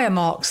left tyre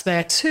marks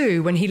there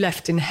too when he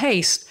left in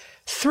haste.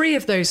 3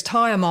 of those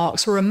tyre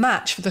marks were a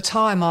match for the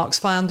tyre marks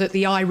found at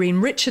the Irene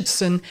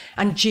Richardson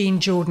and Jean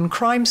Jordan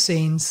crime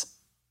scenes.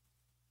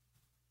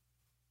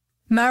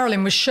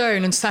 Marilyn was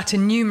shown and sat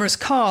in numerous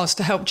cars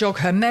to help jog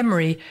her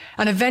memory,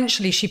 and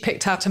eventually she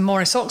picked out a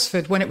Morris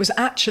Oxford when it was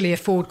actually a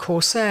Ford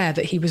Corsair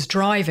that he was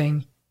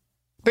driving.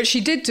 But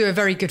she did do a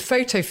very good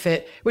photo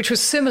fit, which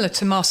was similar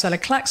to Marcella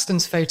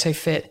Claxton's photo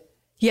fit,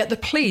 yet the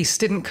police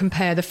didn't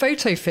compare the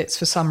photo fits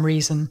for some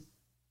reason.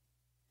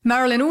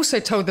 Marilyn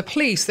also told the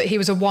police that he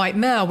was a white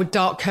male with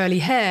dark curly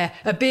hair,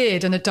 a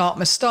beard and a dark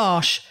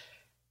moustache.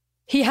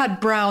 He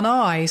had brown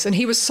eyes and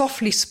he was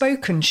softly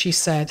spoken, she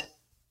said.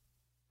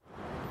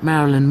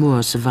 Marilyn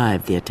Moore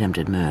survived the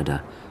attempted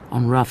murder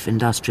on rough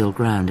industrial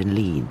ground in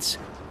Leeds.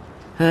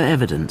 Her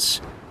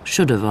evidence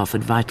should have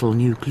offered vital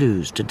new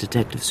clues to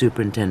Detective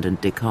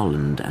Superintendent Dick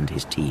Holland and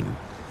his team,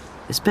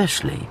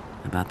 especially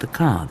about the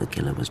car the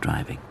killer was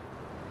driving.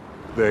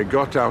 They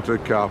got out of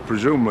the car,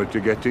 presumably to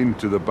get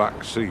into the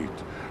back seat,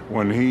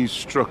 when he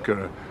struck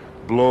her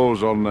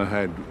blows on the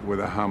head with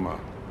a hammer.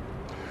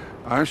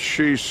 As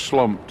she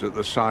slumped at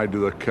the side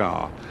of the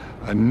car,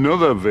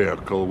 another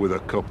vehicle with a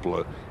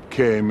coupler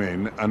came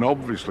in and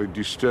obviously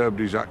disturbed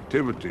his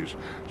activities.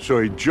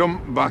 So he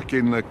jumped back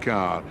in the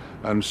car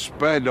and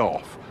sped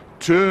off,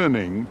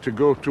 turning to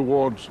go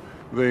towards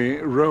the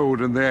road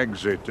and the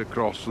exit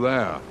across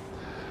there.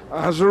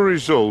 As a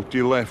result,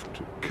 he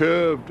left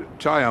curved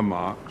tyre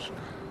marks,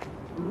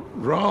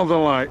 rather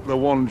like the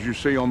ones you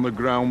see on the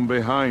ground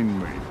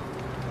behind me.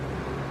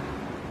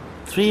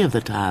 3 of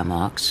the tyre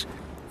marks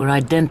were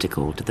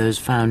identical to those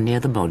found near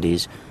the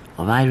bodies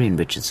of Irene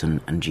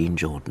Richardson and Jean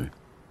Jordan.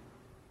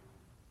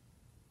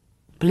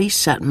 Police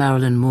sat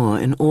Marilyn Moore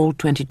in all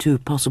 22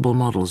 possible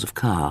models of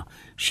car.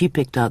 She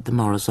picked out the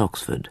Morris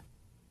Oxford.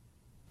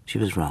 She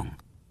was wrong.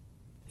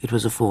 It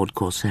was a Ford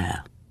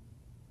Corsair.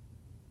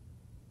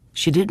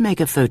 She did make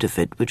a photo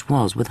fit which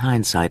was, with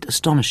hindsight,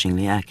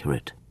 astonishingly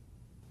accurate.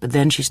 But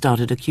then she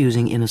started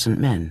accusing innocent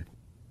men.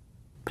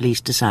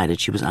 Police decided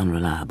she was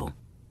unreliable.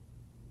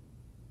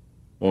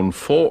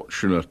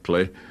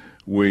 Unfortunately,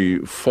 we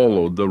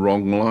followed the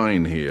wrong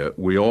line here.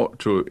 We ought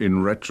to,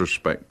 in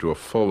retrospect, to have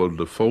followed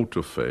the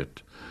photo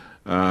fit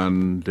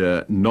and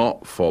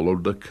not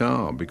followed the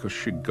car because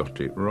she got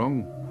it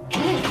wrong.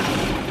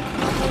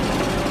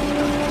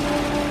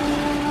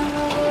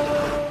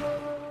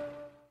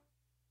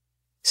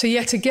 So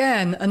yet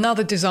again,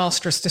 another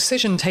disastrous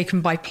decision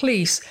taken by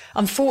police,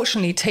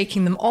 unfortunately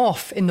taking them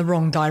off in the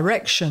wrong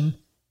direction.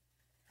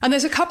 And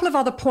there's a couple of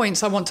other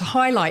points I want to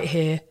highlight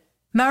here.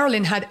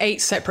 Marilyn had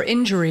 8 separate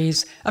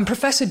injuries, and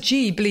Professor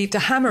G believed a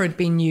hammer had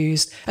been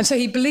used, and so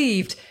he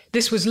believed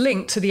this was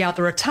linked to the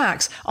other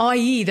attacks,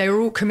 i.e. they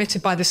were all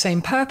committed by the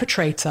same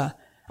perpetrator,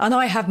 and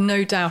I have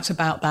no doubt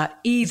about that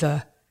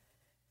either.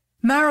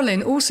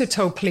 Marilyn also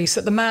told police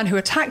that the man who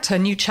attacked her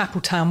knew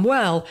Chapeltown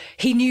well.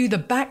 He knew the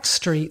back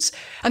streets,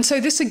 and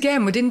so this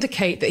again would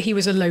indicate that he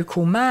was a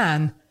local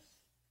man.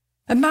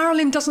 And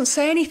Marilyn doesn't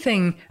say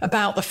anything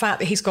about the fact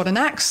that he's got an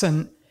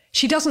accent.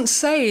 She doesn't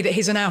say that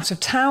he's an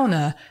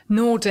out-of-towner,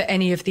 nor do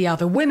any of the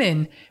other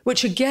women,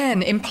 which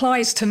again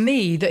implies to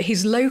me that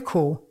he's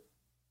local.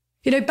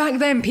 Back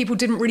then, people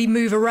didn't really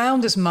move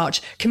around as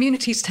much.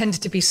 Communities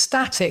tended to be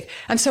static,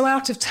 and so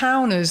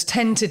out-of-towners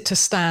tended to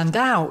stand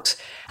out.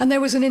 And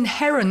there was an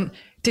inherent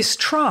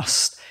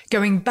distrust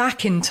going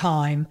back in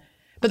time.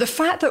 But the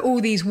fact that all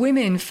these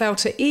women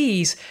felt at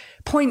ease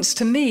points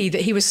to me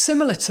that he was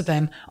similar to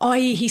them,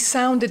 i.e. he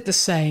sounded the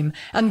same,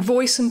 and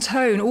voice and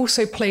tone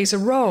also plays a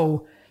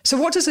role. So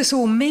what does this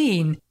all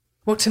mean?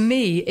 Well, to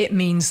me, it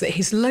means that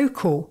he's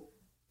local.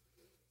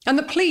 And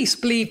the police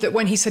believed that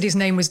when he said his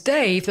name was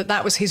Dave,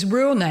 that was his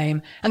real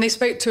name, and they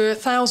spoke to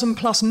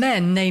 1,000+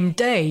 men named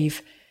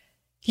Dave.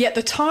 Yet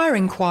the tyre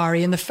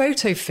inquiry and the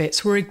photo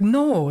fits were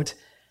ignored,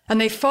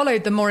 and they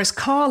followed the Morris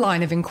Carr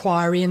line of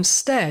inquiry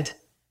instead.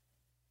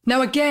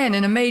 Now again,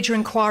 in a major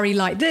inquiry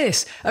like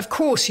this, of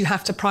course you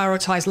have to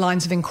prioritise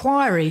lines of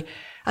inquiry,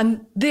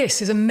 and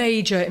this is a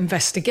major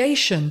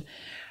investigation.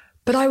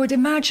 But I would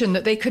imagine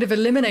that they could have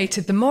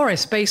eliminated the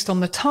Morris based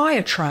on the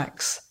tyre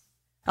tracks.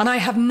 And I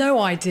have no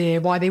idea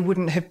why they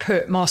wouldn't have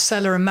put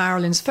Marcella and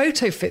Marilyn's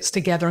photo fits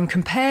together and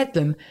compared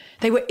them.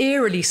 They were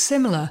eerily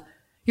similar.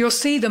 You'll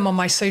see them on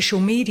my social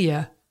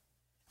media.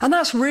 And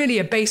that's really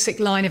a basic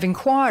line of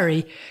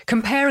inquiry.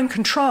 Compare and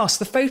contrast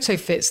the photo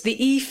fits,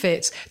 the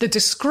e-fits, the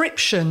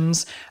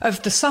descriptions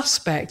of the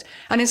suspect.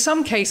 And in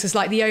some cases,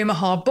 like the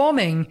Omaha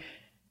bombing,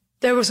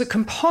 there was a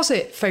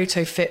composite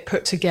photo fit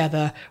put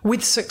together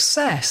with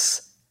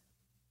success.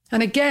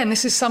 And again,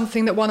 this is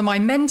something that one of my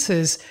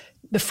mentors,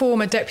 the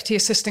former Deputy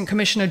Assistant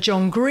Commissioner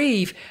John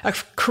Grieve, a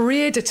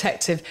career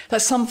detective,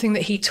 that's something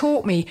that he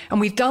taught me,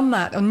 and we've done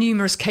that on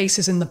numerous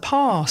cases in the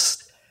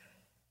past.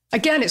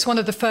 Again, it's one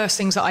of the first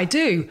things that I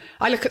do.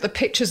 I look at the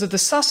pictures of the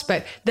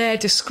suspect, their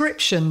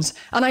descriptions,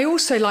 and I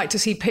also like to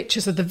see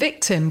pictures of the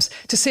victims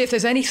to see if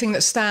there's anything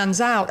that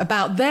stands out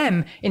about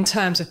them in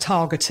terms of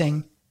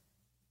targeting.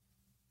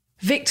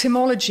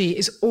 Victimology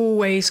is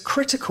always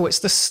critical. It's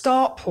the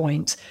start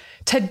point.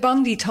 Ted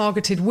Bundy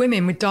targeted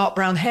women with dark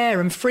brown hair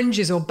and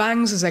fringes, or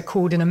bangs as they're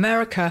called in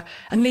America,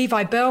 and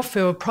Levi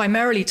Belfield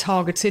primarily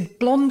targeted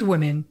blonde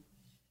women.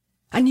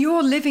 And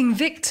your living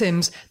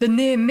victims, the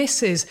near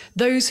misses,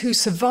 those who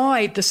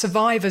survived, the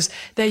survivors,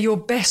 they're your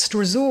best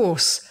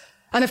resource.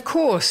 And of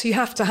course, you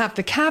have to have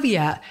the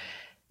caveat,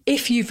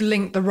 if you've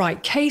linked the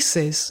right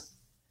cases.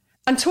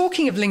 And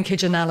talking of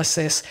linkage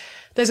analysis,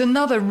 there's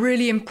another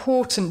really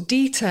important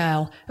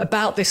detail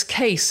about this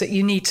case that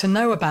you need to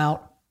know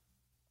about.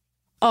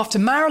 After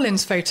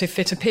Marilyn's photo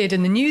fit appeared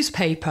in the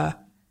newspaper,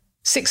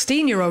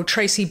 16-year-old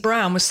Tracy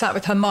Brown was sat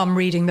with her mum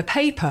reading the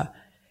paper.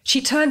 She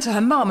turned to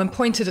her mum and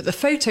pointed at the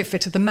photo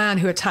fit of the man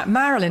who attacked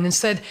Marilyn and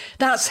said,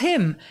 "That's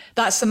him.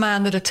 That's the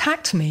man that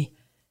attacked me."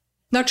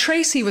 Now,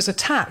 Tracy was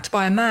attacked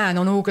by a man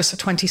on August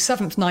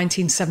 27th,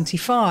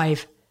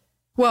 1975.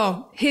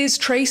 Well, here's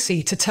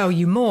Tracy to tell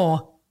you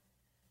more.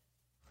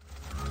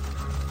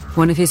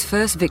 One of his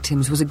first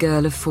victims was a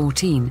girl of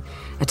 14,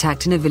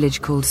 attacked in a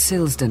village called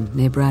Silsden,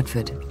 near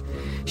Bradford.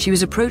 She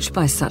was approached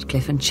by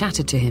Sutcliffe and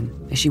chatted to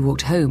him as she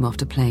walked home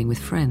after playing with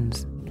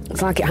friends.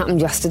 It's like it happened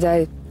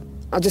yesterday.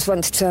 I just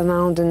wanted to turn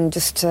around and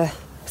just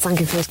thank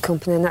him for his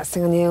company. And next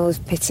thing I knew, he was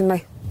hitting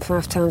me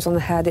 5 times on the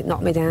head. It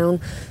knocked me down.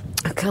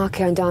 A car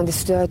came down,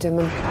 disturbed him,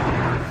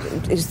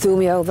 and it just threw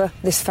me over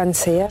this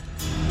fence here.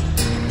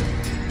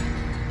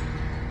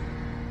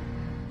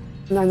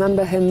 And I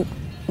remember him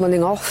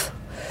running off.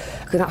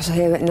 I can actually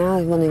hear it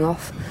now, running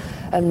off.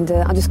 And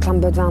I just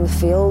clambered around the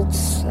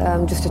fields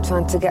just to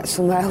try to get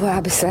somewhere where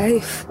I'd be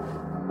safe.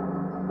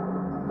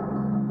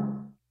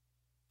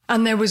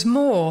 And there was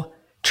more.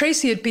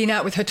 Tracy had been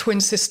out with her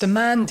twin sister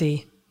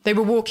Mandy. They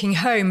were walking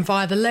home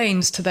via the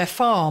lanes to their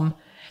farm.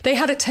 They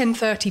had a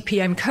 10:30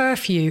 p.m.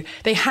 curfew.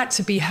 They had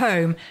to be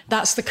home.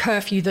 That's the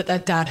curfew that their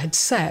dad had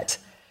set.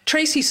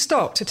 Tracy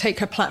stopped to take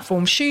her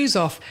platform shoes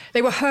off.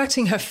 They were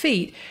hurting her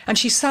feet, and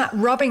she sat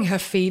rubbing her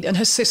feet, and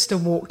her sister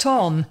walked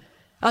on.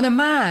 And a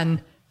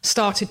man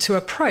started to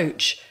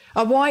approach,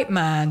 a white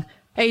man,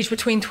 aged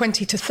between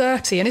 20 to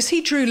 30, and as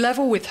he drew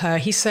level with her,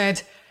 he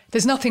said,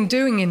 "There's nothing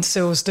doing in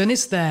Silsden,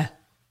 is there?"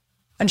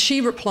 And she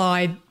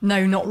replied,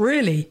 "No, not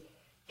really."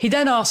 He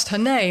then asked her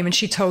name, and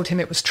she told him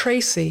it was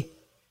Tracy.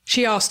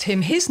 She asked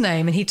him his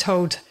name, and he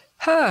told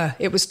her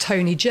it was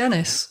Tony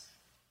Jennis.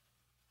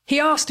 He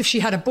asked if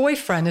she had a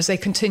boyfriend as they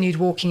continued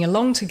walking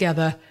along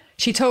together.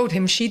 She told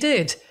him she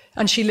did,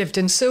 and she lived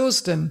in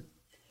Silsden.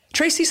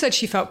 Tracy said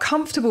she felt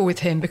comfortable with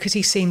him because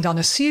he seemed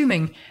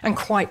unassuming and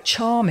quite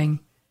charming.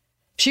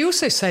 She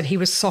also said he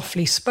was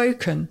softly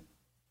spoken.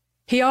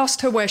 He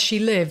asked her where she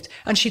lived,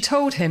 and she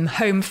told him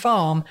Home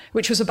Farm,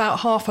 which was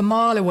about half a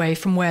mile away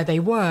from where they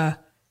were.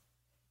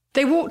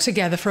 They walked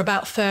together for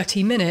about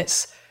 30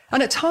 minutes,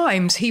 and at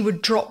times he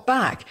would drop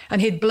back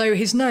and he'd blow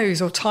his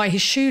nose or tie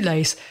his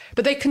shoelace,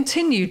 but they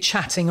continued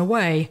chatting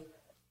away.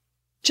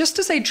 Just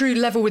as they drew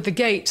level with the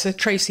gate to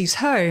Tracy's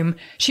home,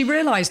 she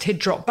realised he'd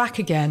dropped back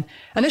again,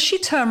 and as she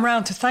turned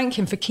round to thank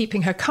him for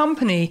keeping her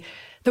company,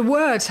 the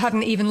words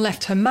hadn't even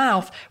left her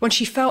mouth when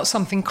she felt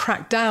something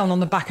crack down on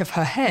the back of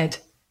her head.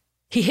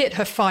 He hit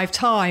her 5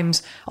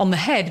 times on the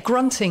head,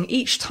 grunting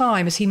each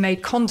time as he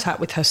made contact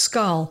with her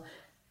skull.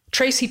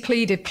 Tracy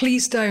pleaded,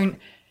 "Please don't,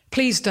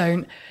 Please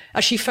don't,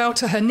 as she fell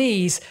to her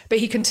knees, but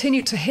he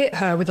continued to hit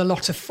her with a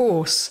lot of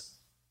force.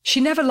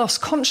 She never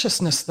lost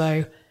consciousness,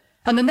 though,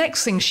 and the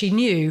next thing she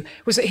knew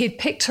was that he'd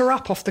picked her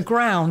up off the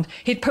ground,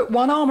 he'd put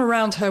one arm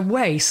around her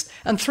waist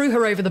and threw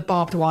her over the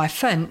barbed wire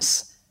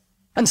fence.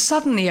 And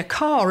suddenly a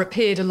car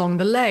appeared along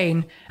the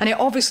lane, and it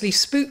obviously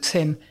spooked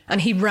him,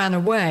 and he ran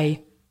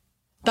away.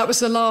 That was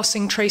the last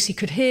thing Tracy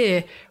could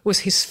hear, was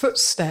his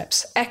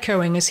footsteps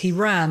echoing as he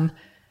ran.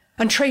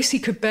 And Tracy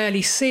could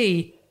barely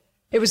see.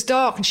 It was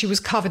dark and she was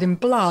covered in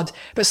blood,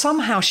 but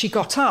somehow she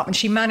got up and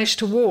she managed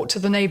to walk to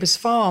the neighbour's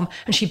farm,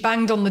 and she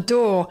banged on the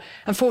door.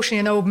 Unfortunately,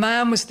 an old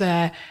man was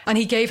there, and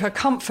he gave her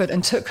comfort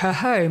and took her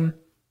home.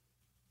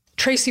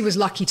 Tracy was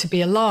lucky to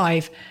be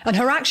alive, and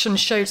her actions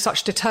showed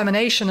such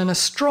determination and a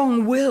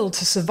strong will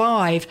to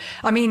survive.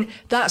 I mean,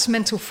 that's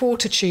mental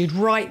fortitude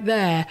right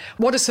there.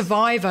 What a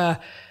survivor.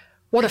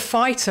 What a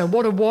fighter.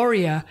 What a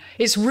warrior.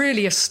 It's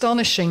really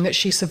astonishing that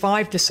she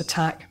survived this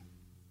attack.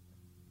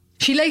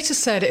 She later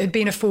said it had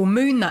been a full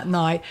moon that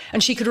night,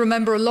 and she could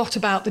remember a lot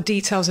about the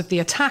details of the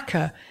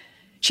attacker.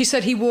 She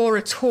said he wore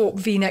a taut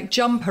V-neck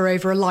jumper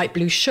over a light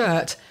blue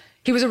shirt.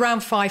 He was around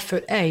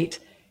 5'8".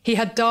 He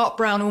had dark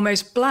brown,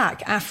 almost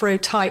black,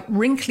 afro-type,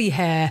 wrinkly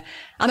hair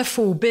and a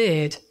full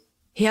beard.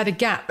 He had a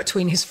gap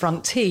between his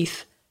front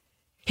teeth.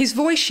 His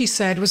voice, she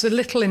said, was a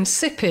little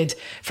insipid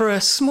for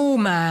a small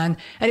man,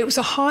 and it was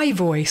a high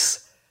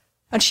voice.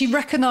 And she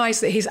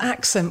recognised that his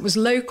accent was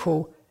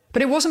local,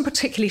 but it wasn't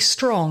particularly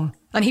strong,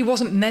 and he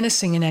wasn't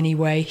menacing in any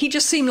way. He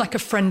just seemed like a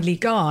friendly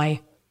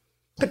guy.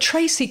 But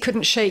Tracy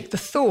couldn't shake the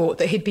thought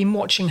that he'd been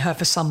watching her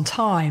for some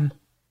time.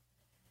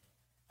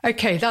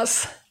 Okay,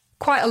 that's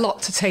quite a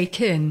lot to take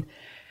in.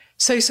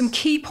 So some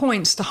key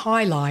points to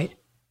highlight.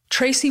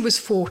 Tracy was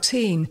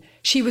 14.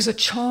 She was a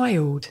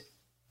child.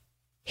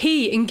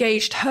 He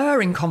engaged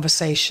her in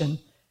conversation.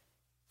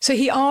 So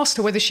he asked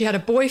her whether she had a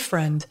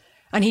boyfriend,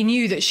 and he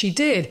knew that she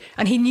did,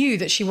 and he knew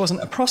that she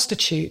wasn't a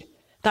prostitute.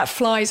 That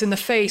flies in the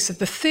face of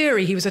the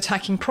theory he was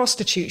attacking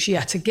prostitutes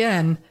yet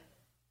again.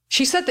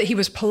 She said that he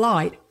was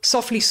polite,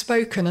 softly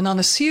spoken and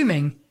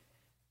unassuming.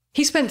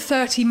 He spent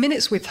 30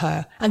 minutes with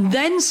her and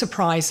then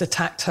surprise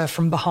attacked her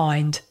from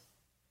behind.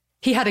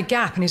 He had a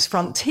gap in his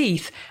front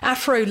teeth,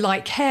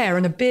 afro-like hair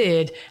and a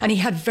beard, and he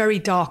had very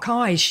dark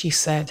eyes, she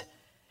said.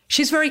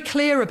 She's very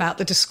clear about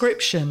the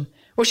description.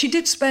 Well, she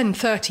did spend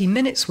 30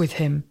 minutes with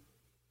him.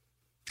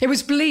 It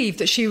was believed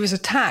that she was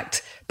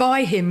attacked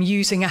by him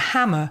using a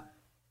hammer.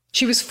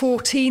 She was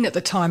 14 at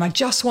the time. I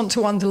just want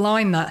to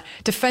underline that.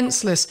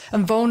 Defenceless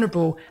and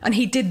vulnerable, and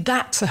he did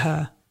that to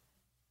her.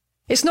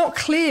 It's not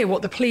clear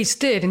what the police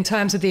did in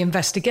terms of the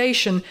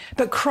investigation,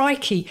 but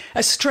crikey,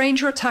 a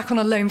stranger attack on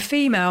a lone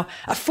female,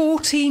 a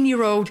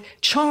 14-year-old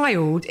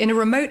child in a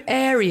remote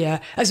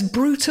area, as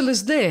brutal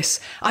as this.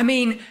 I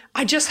mean,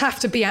 I just have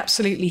to be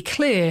absolutely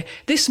clear.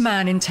 This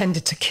man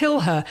intended to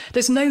kill her.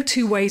 There's no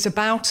two ways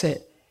about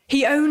it.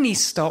 He only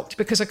stopped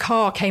because a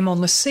car came on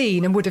the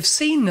scene and would have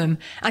seen them,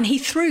 and he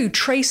threw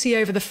Tracy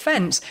over the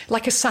fence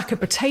like a sack of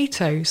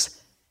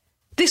potatoes.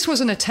 This was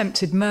an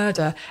attempted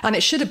murder, and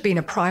it should have been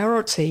a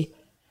priority.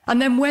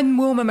 And then when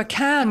Wilma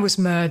McCann was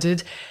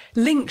murdered,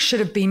 links should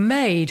have been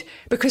made,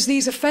 because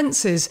these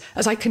offences,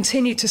 as I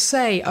continue to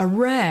say, are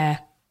rare.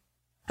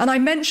 And I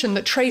mentioned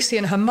that Tracy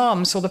and her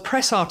mum saw the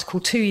press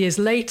article 2 years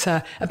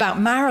later about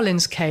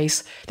Marilyn's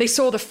case. They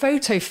saw the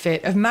photo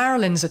fit of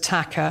Marilyn's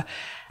attacker,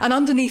 and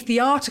underneath the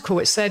article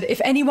it said, if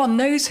anyone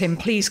knows him,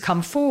 please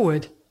come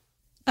forward.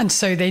 And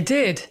so they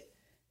did.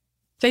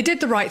 They did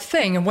the right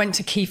thing and went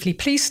to Keighley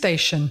Police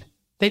Station.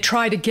 They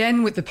tried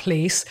again with the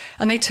police,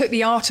 and they took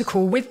the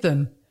article with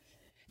them.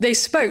 They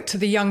spoke to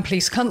the young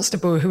police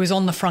constable who was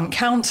on the front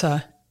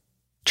counter.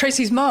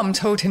 Tracy's mum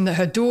told him that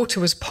her daughter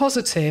was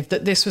positive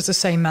that this was the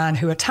same man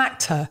who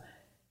attacked her.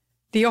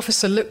 The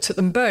officer looked at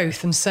them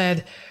both and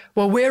said,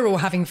 well, we're all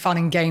having fun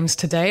and games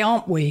today,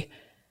 aren't we?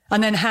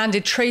 And then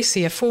handed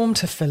Tracy a form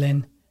to fill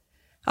in.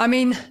 I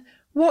mean,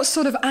 what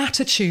sort of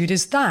attitude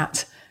is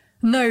that?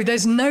 No,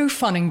 there's no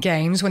fun and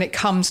games when it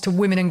comes to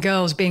women and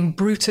girls being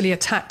brutally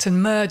attacked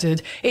and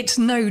murdered. It's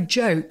no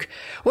joke.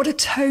 What a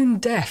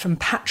tone-deaf and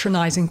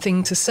patronising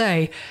thing to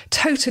say.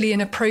 Totally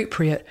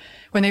inappropriate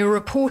when they were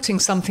reporting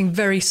something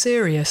very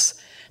serious.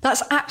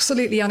 That's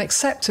absolutely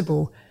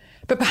unacceptable.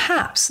 But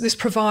perhaps this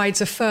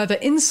provides a further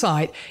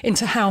insight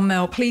into how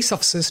male police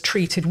officers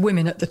treated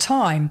women at the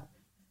time.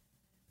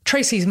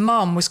 Tracy's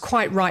mum was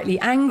quite rightly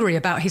angry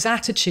about his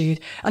attitude,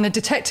 and a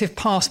detective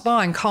passed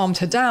by and calmed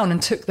her down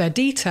and took their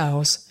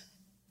details.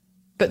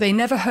 But they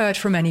never heard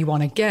from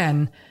anyone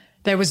again.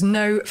 There was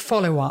no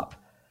follow-up.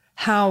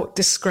 How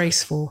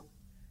disgraceful.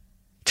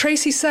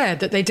 Tracy said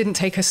that they didn't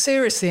take her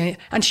seriously,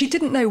 and she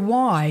didn't know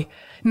why.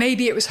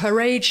 Maybe it was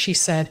her age, she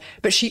said,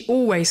 but she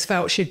always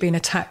felt she'd been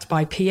attacked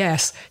by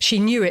PS. She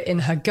knew it in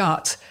her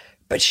gut,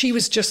 but she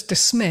was just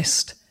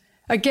dismissed.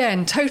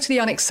 Again, totally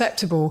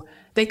unacceptable.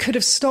 They could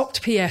have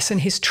stopped PS in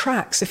his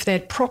tracks if they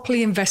had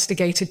properly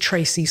investigated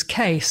Tracy's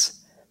case.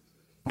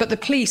 But the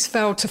police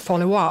failed to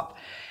follow up.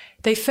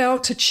 They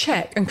failed to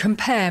check and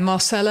compare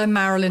Marcella,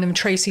 Marilyn and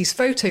Tracy's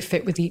photo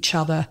fit with each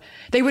other.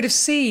 They would have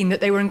seen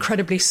that they were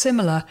incredibly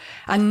similar,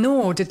 and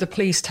nor did the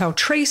police tell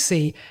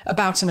Tracy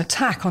about an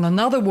attack on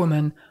another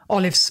woman,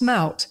 Olive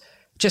Smelt,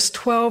 just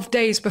 12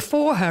 days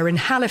before her in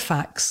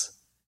Halifax.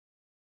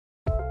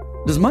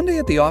 Does Monday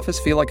at the office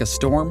feel like a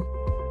storm?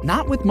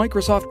 Not with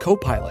Microsoft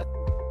Copilot.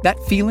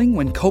 That feeling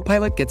when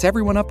Copilot gets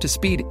everyone up to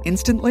speed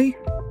instantly?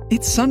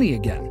 It's sunny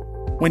again.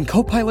 When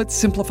Copilot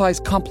simplifies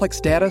complex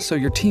data so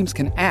your teams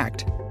can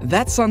act,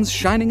 that sun's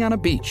shining on a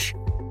beach.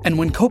 And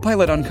when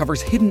Copilot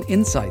uncovers hidden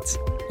insights,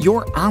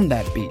 you're on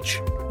that beach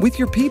with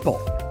your people,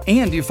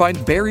 and you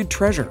find buried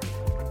treasure.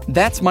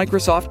 That's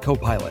Microsoft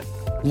Copilot.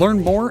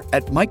 Learn more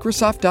at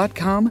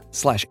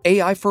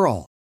Microsoft.com/AI for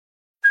all.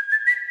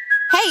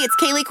 Hey, it's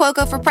Kaylee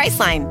Cuoco for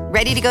Priceline.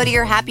 Ready to go to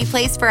your happy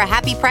place for a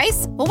happy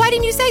price? Well, why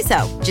didn't you say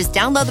so? Just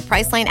download the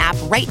Priceline app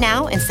right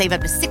now and save up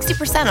to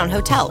 60% on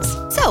hotels.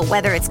 So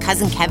whether it's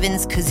Cousin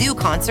Kevin's Kazoo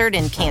Concert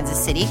in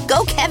Kansas City,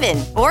 go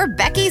Kevin, or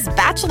Becky's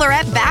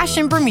Bachelorette Bash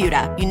in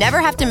Bermuda, you never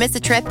have to miss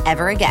a trip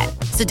ever again.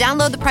 So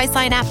download the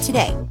Priceline app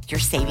today. Your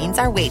savings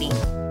are waiting.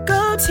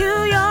 Go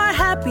to your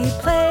happy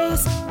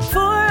place for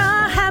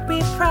a happy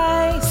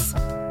price.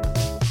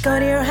 Go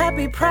to your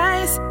happy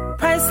price,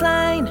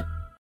 Priceline.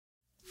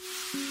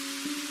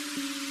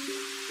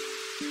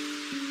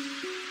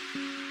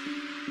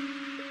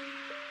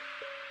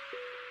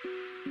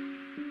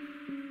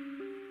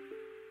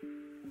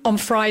 On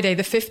Friday,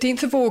 the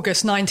 15th of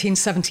August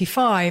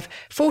 1975,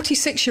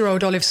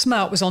 46-year-old Olive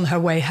Smelt was on her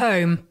way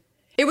home.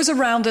 It was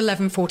around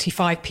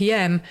 11:45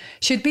 p.m.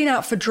 She had been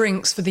out for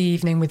drinks for the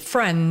evening with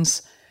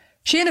friends.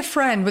 She and a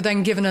friend were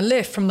then given a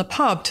lift from the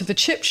pub to the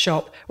chip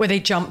shop where they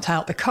jumped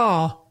out the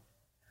car.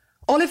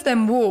 Olive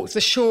then walked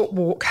the short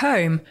walk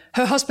home.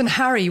 Her husband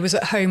Harry was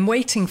at home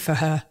waiting for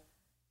her.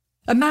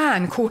 A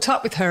man caught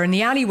up with her in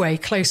the alleyway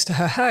close to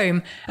her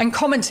home and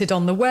commented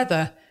on the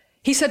weather.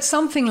 He said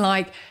something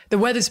like, "The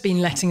weather's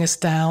been letting us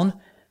down,"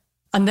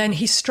 and then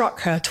he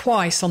struck her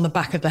twice on the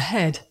back of the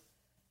head.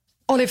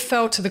 Olive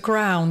fell to the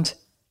ground.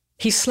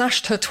 He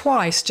slashed her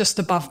twice just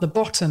above the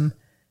bottom.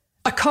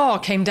 A car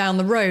came down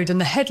the road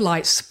and the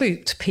headlights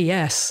spooked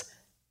PS.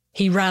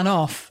 He ran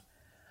off.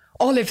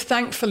 Olive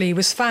thankfully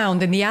was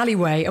found in the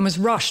alleyway and was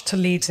rushed to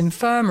Leeds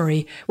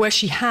Infirmary, where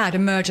she had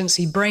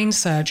emergency brain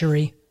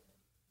surgery.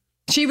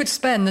 She would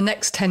spend the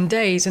next 10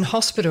 days in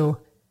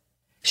hospital.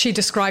 She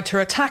described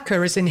her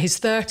attacker as in his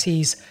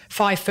 30s,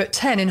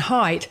 5'10" in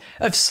height,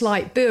 of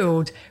slight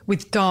build,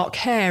 with dark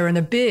hair and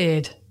a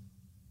beard.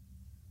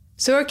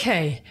 So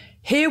okay,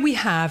 here we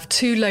have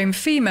two lone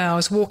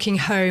females walking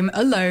home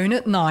alone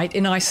at night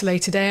in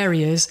isolated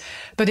areas,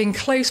 but in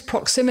close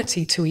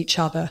proximity to each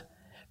other.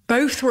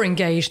 Both were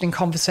engaged in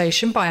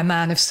conversation by a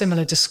man of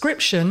similar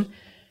description,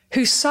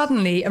 who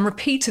suddenly and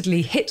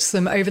repeatedly hits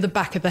them over the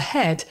back of the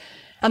head,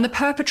 and the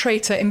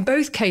perpetrator in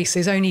both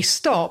cases only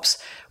stops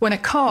when a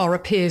car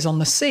appears on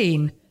the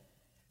scene.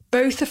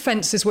 Both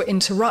offences were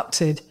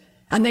interrupted,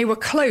 and they were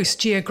close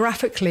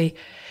geographically.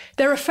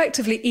 They're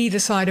effectively either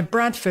side of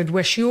Bradford,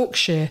 West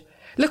Yorkshire.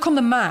 Look on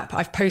the map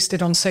I've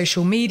posted on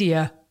social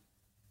media.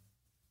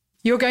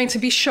 You're going to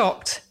be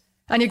shocked,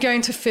 and you're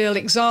going to feel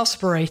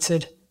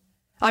exasperated.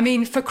 I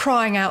mean, for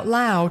crying out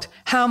loud,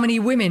 how many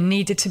women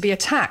needed to be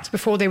attacked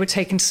before they were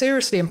taken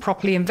seriously and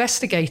properly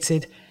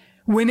investigated?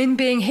 Women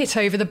being hit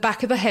over the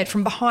back of the head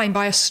from behind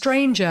by a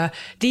stranger,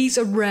 these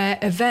are rare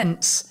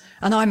events,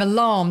 and I'm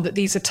alarmed that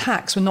these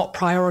attacks were not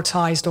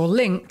prioritised or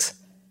linked.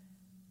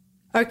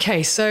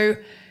 Okay, so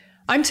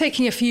I'm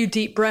taking a few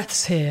deep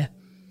breaths here,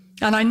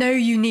 and I know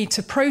you need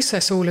to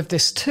process all of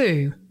this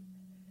too.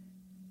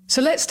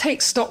 So let's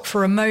take stock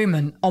for a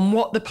moment on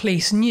what the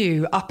police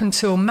knew up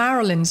until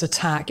Marilyn's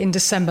attack in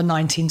December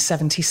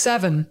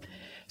 1977.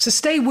 So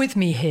stay with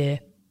me here.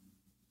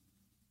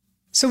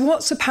 So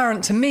what's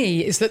apparent to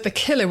me is that the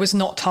killer was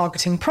not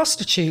targeting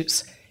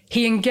prostitutes.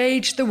 He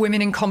engaged the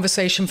women in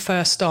conversation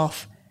first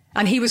off,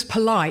 and he was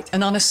polite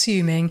and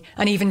unassuming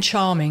and even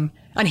charming,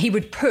 and he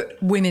would put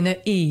women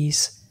at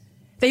ease.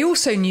 They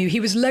also knew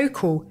he was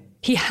local.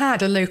 He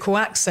had a local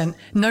accent.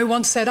 No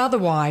one said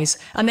otherwise,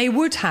 and they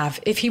would have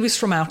if he was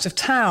from out of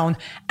town.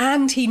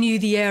 And he knew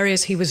the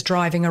areas he was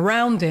driving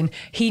around in.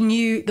 He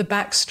knew the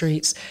back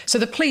streets. So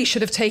the police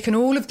should have taken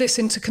all of this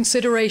into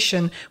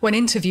consideration when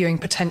interviewing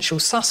potential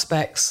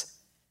suspects.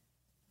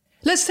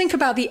 Let's think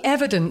about the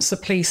evidence the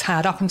police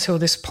had up until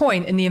this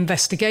point in the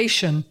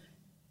investigation.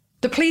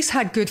 The police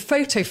had good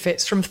photo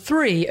fits from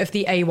 3 of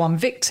the A1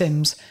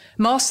 victims,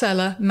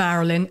 Marcella,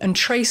 Marilyn, and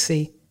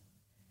Tracy.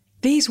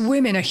 These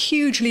women are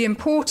hugely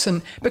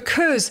important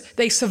because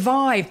they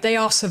survived. They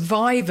are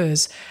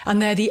survivors,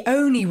 and they're the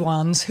only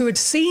ones who had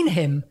seen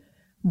him.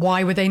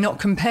 Why were they not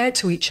compared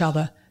to each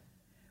other?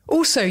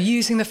 Also,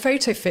 using the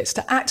photo fits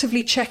to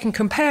actively check and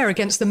compare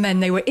against the men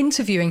they were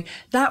interviewing,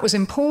 that was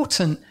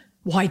important.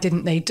 Why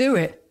didn't they do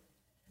it?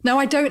 Now,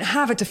 I don't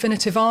have a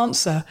definitive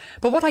answer,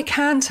 but what I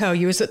can tell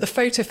you is that the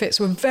photo fits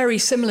were very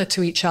similar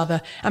to each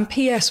other, and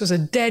PS was a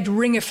dead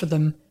ringer for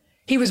them.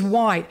 He was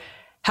white,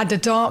 had a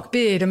dark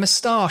beard, a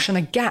moustache, and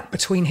a gap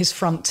between his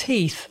front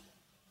teeth.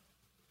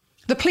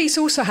 The police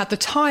also had the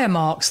tyre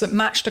marks that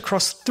matched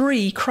across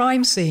 3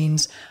 crime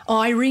scenes,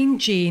 Irene,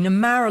 Jean and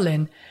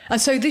Marilyn,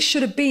 and so this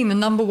should have been the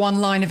number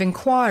 1 line of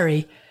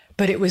inquiry,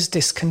 but it was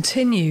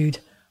discontinued.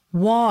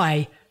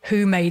 Why?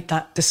 Who made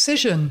that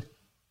decision?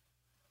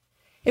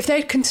 If they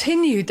had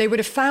continued, they would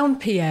have found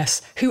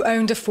PS, who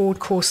owned a Ford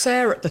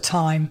Corsair at the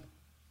time.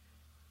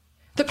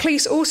 The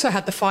police also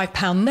had the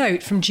 £5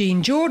 note from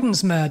Jean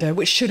Jordan's murder,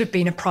 which should have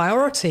been a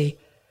priority.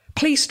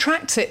 Police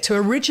tracked it to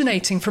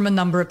originating from a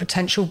number of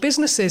potential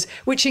businesses,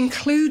 which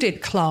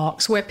included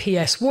Clark's, where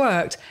PS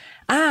worked,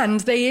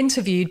 and they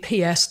interviewed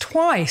PS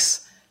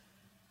twice.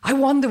 I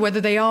wonder whether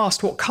they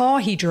asked what car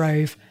he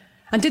drove,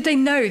 and did they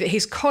know that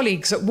his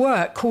colleagues at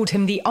work called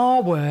him the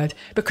R word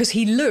because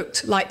he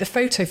looked like the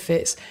photo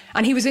fits,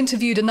 and he was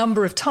interviewed a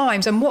number of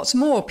times, and what's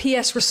more,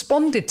 PS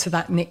responded to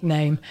that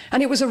nickname,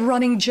 and it was a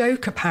running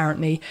joke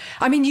apparently.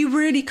 I mean, you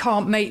really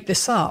can't make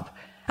this up.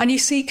 And you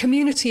see,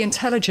 community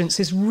intelligence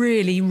is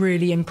really,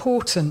 really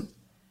important.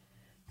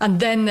 And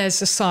then there's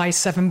the size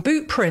 7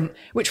 boot print,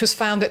 which was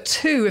found at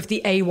 2 of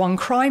the A1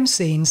 crime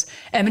scenes,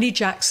 Emily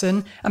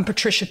Jackson and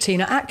Patricia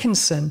Tina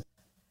Atkinson.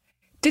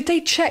 Did they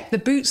check the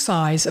boot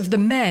size of the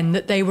men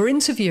that they were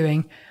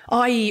interviewing,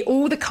 i.e.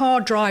 all the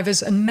car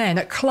drivers and men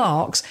at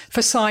Clark's,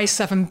 for size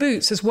 7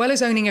 boots, as well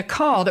as owning a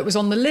car that was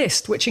on the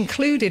list, which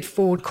included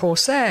Ford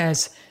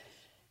Corsairs?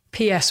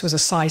 PS was a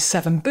size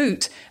 7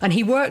 boot, and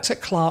he worked at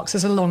Clark's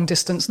as a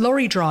long-distance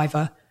lorry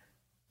driver.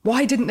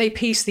 Why didn't they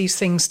piece these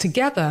things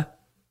together?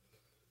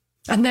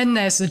 And then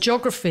there's the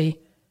geography.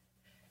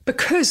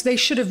 Because they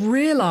should have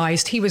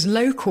realised he was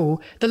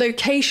local, the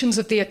locations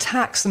of the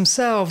attacks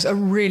themselves are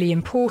really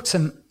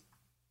important.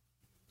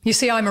 You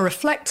see, I'm a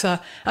reflector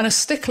and a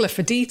stickler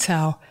for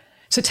detail,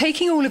 so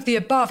taking all of the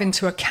above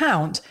into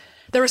account,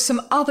 there are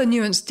some other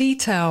nuanced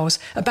details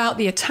about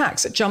the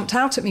attacks that jumped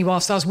out at me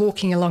whilst I was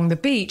walking along the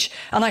beach,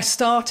 and I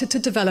started to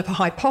develop a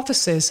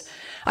hypothesis.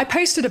 I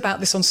posted about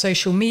this on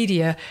social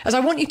media, as I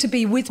want you to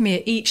be with me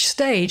at each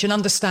stage and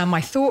understand my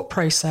thought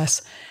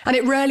process. And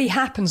it rarely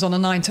happens on a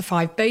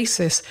 9-to-5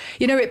 basis.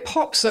 You know, it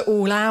pops at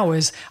all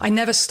hours. I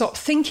never stop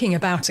thinking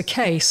about a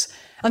case.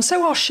 And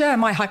so I'll share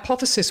my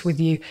hypothesis with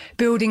you,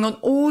 building on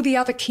all the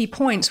other key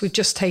points we've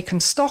just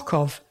taken stock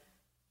of.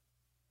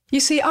 You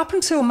see, up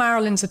until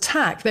Marilyn's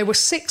attack, there were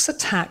 6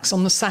 attacks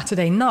on the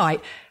Saturday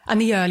night and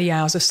the early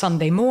hours of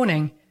Sunday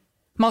morning.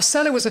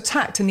 Marcella was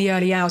attacked in the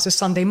early hours of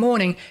Sunday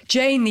morning,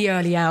 Jane the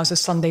early hours of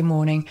Sunday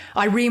morning,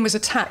 Irene was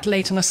attacked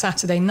late on a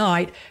Saturday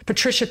night,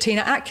 Patricia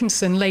Tina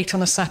Atkinson late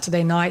on a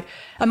Saturday night,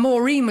 and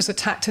Maureen was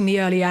attacked in the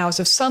early hours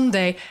of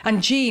Sunday,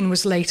 and Jean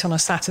was late on a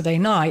Saturday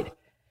night.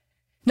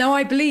 Now,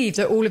 I believe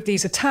that all of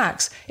these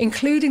attacks,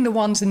 including the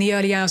ones in the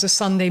early hours of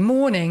Sunday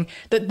morning,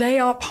 that they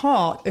are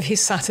part of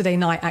his Saturday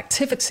night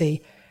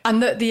activity,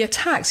 and that the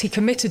attacks he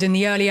committed in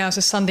the early hours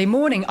of Sunday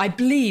morning, I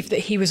believe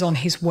that he was on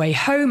his way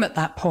home at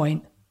that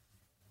point.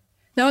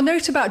 Now, a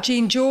note about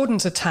Jean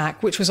Jordan's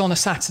attack, which was on a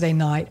Saturday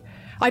night.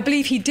 I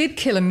believe he did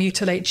kill and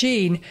mutilate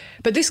Jean,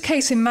 but this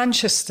case in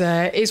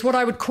Manchester is what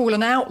I would call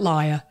an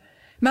outlier.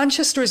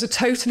 Manchester is a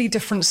totally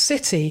different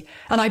city,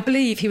 and I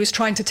believe he was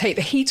trying to take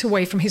the heat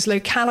away from his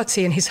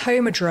locality and his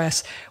home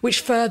address,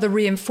 which further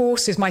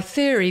reinforces my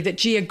theory that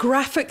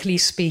geographically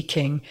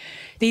speaking,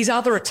 these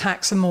other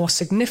attacks are more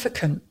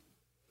significant.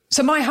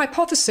 So my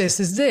hypothesis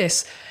is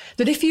this,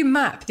 that if you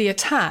map the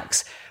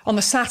attacks on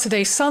the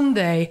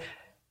Saturday-Sunday,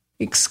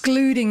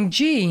 excluding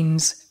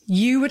Jean's,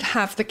 you would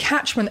have the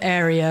catchment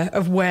area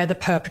of where the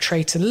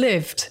perpetrator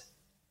lived.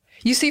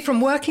 You see, from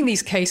working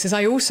these cases,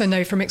 I also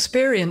know from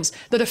experience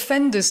that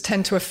offenders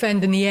tend to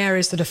offend in the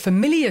areas that are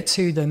familiar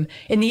to them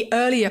in the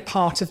earlier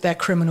part of their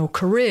criminal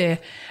career.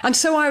 And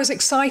so I was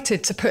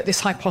excited to put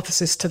this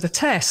hypothesis to the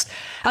test.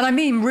 And I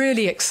mean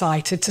really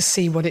excited to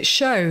see what it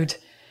showed.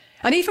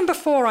 And even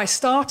before I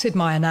started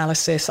my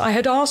analysis, I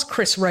had asked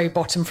Chris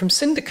Rowbottom from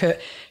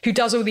Syndicate, who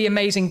does all the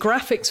amazing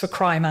graphics for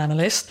Crime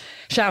Analyst,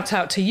 shout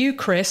out to you,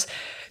 Chris,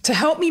 to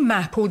help me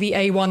map all the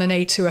A1 and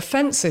A2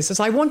 offences, as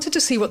I wanted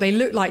to see what they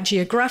looked like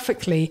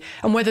geographically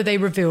and whether they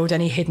revealed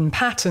any hidden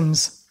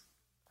patterns.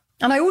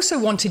 And I also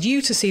wanted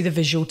you to see the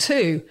visual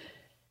too.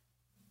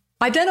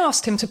 I then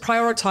asked him to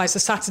prioritise the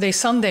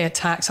Saturday-Sunday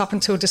attacks up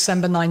until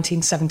December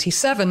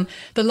 1977,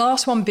 the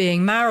last one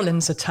being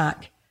Marilyn's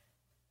attack.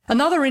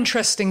 Another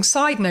interesting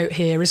side note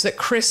here is that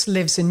Chris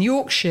lives in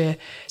Yorkshire,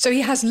 so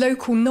he has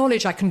local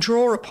knowledge I can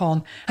draw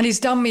upon, and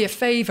he's done me a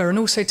favour and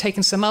also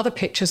taken some other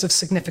pictures of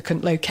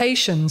significant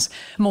locations.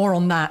 More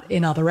on that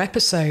in other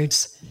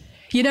episodes.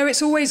 You know,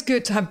 it's always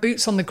good to have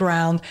boots on the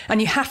ground,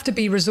 and you have to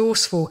be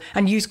resourceful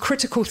and use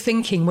critical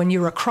thinking when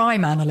you're a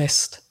crime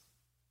analyst.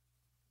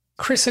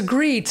 Chris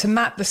agreed to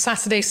map the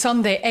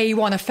Saturday-Sunday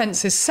A1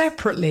 offences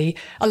separately,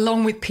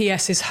 along with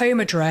PS's home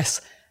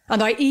address,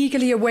 and I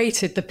eagerly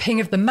awaited the ping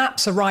of the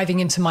maps arriving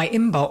into my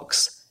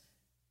inbox.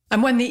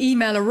 And when the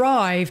email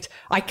arrived,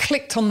 I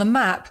clicked on the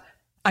map,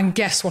 and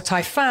guess what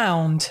I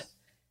found?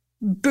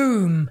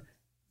 Boom!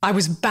 I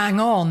was bang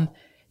on.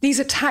 These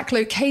attack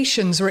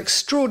locations are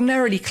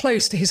extraordinarily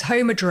close to his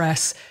home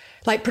address.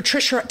 Like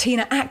Patricia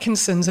Tina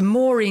Atkinson's and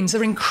Maureen's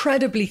are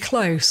incredibly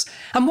close.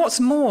 And what's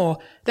more,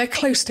 they're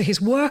close to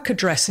his work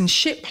address in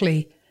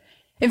Shipley.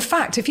 In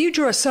fact, if you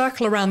drew a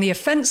circle around the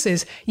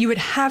offences, you would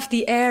have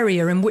the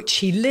area in which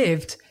he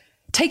lived.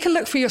 Take a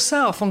look for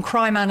yourself on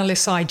Crime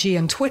Analyst's IG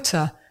and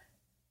Twitter.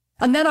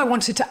 And then I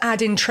wanted to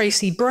add in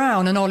Tracy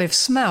Brown and Olive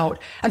Smelt,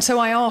 and so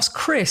I asked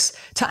Chris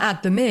to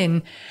add them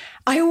in.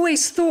 I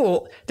always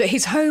thought that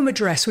his home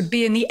address would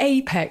be in the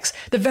apex,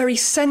 the very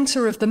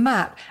centre of the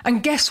map,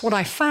 and guess what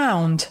I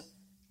found?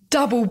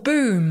 Double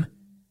boom.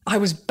 I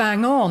was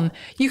bang on.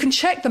 You can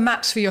check the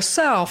maps for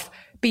yourself.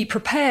 Be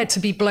prepared to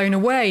be blown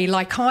away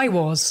like I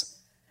was.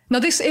 Now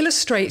this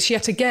illustrates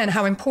yet again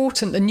how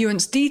important the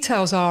nuanced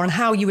details are and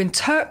how you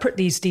interpret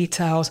these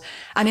details,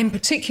 and in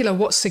particular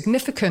what's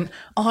significant,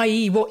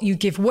 i.e. what you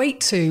give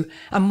weight to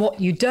and what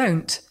you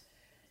don't.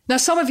 Now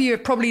some of you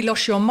have probably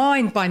lost your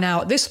mind by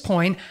now at this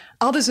point.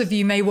 Others of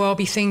you may well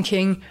be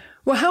thinking,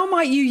 well, how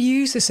might you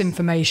use this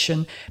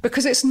information?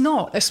 Because it's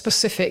not a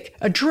specific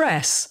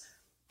address.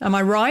 Am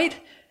I right?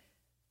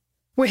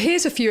 Well,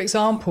 here's a few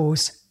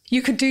examples.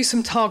 You could do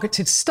some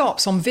targeted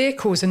stops on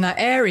vehicles in that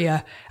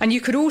area, and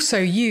you could also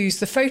use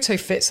the photo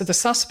fits of the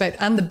suspect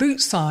and the boot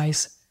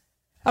size.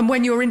 And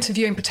when you're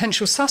interviewing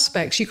potential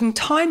suspects, you can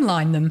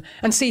timeline them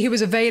and see who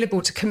was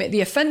available to commit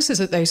the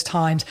offences at those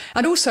times.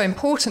 And also,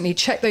 importantly,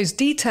 check those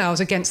details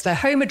against their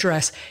home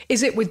address.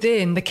 Is it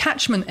within the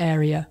catchment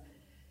area?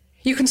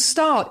 You can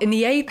start in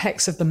the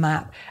apex of the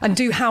map and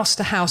do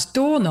house-to-house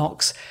door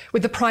knocks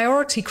with the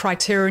priority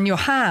criteria in your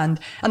hand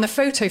and the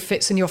photo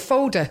fits in your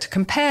folder to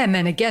compare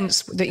men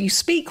against that you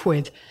speak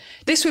with.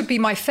 This would be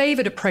my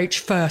favoured approach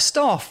first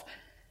off.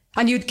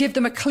 And you'd give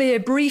them a clear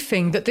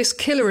briefing that this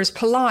killer is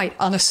polite,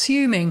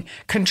 unassuming,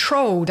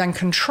 controlled and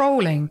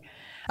controlling.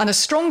 And a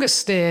stronger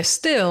steer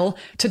still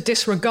to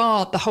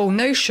disregard the whole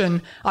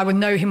notion, I would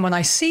know him when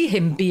I see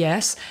him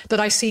BS, that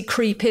I see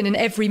creep in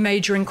every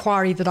major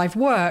inquiry that I've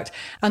worked,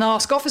 and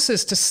ask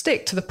officers to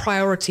stick to the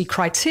priority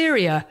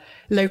criteria.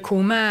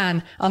 Local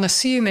man,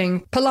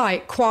 unassuming,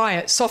 polite,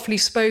 quiet, softly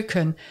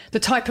spoken, the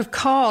type of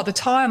car the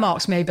tyre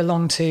marks may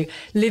belong to,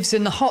 lives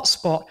in the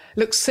hotspot,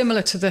 looks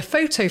similar to the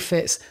photo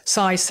fits,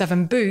 size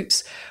 7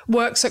 boots,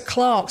 works at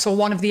Clark's or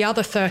one of the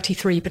other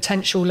 33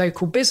 potential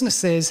local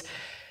businesses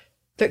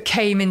that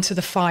came into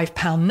the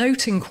 £5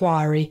 note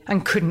inquiry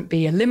and couldn't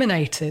be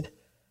eliminated.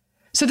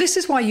 So this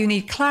is why you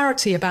need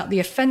clarity about the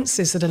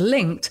offences that are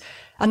linked,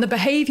 and the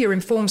behaviour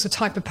informs the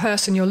type of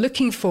person you're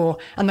looking for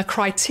and the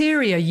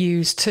criteria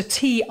used to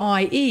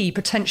TIE,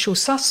 potential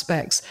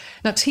suspects.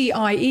 Now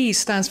TIE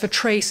stands for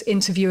trace,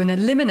 interview and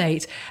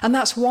eliminate, and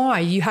that's why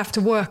you have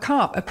to work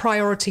up a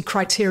priority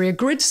criteria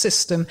grid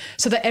system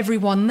so that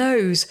everyone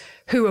knows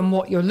who and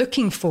what you're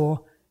looking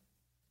for.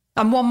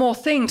 And one more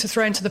thing to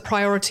throw into the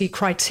priority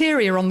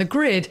criteria on the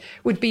grid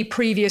would be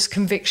previous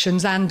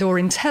convictions and/or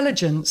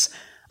intelligence,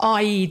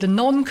 i.e. the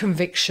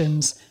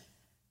non-convictions.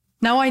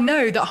 Now I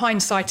know that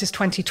hindsight is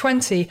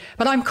 20/20,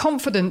 but I'm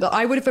confident that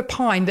I would have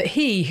opined that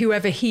he,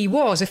 whoever he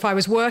was, if I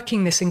was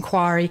working this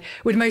inquiry,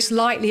 would most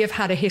likely have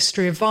had a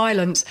history of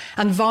violence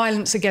and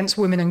violence against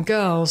women and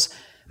girls,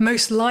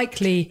 most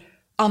likely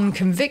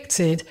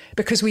unconvicted,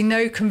 because we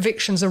know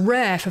convictions are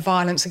rare for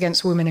violence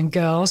against women and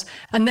girls,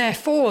 and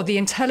therefore the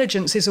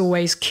intelligence is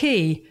always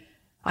key.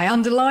 I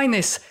underline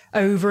this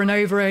over and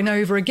over and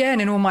over again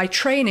in all my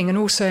training and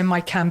also in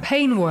my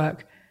campaign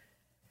work.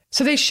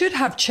 So they should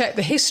have checked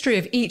the history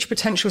of each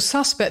potential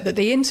suspect that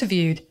they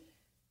interviewed.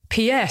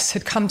 PS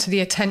had come to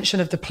the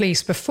attention of the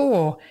police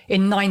before,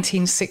 in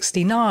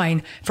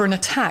 1969, for an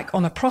attack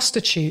on a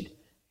prostitute.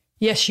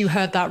 Yes, you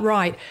heard that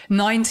right,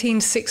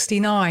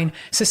 1969,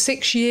 so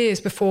 6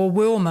 years before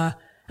Wilma,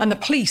 and the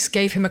police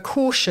gave him a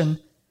caution.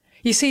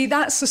 You see,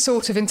 that's the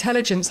sort of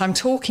intelligence I'm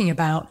talking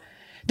about.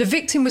 The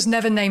victim was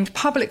never named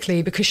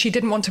publicly because she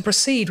didn't want to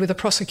proceed with a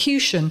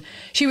prosecution.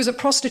 She was a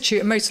prostitute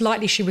and most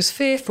likely she was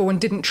fearful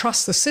and didn't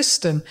trust the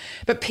system.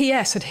 But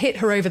PS had hit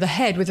her over the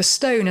head with a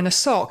stone and a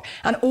sock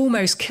and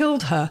almost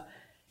killed her.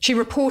 She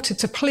reported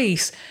to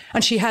police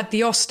and she had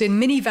the Austin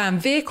minivan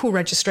vehicle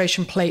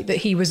registration plate that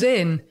he was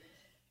in.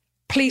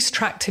 Police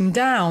tracked him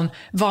down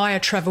via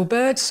Trevor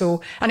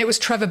Birdsall, and it was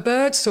Trevor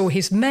Birdsall,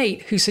 his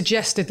mate, who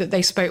suggested that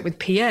they spoke with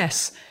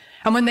PS.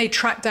 And when they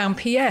tracked down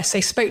PS, they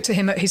spoke to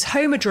him at his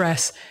home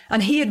address,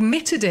 and he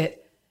admitted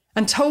it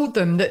and told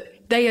them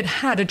that they had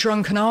had a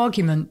drunken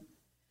argument.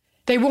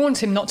 They warned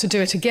him not to do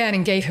it again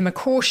and gave him a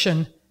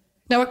caution.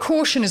 Now, a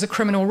caution is a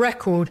criminal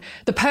record.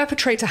 The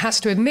perpetrator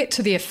has to admit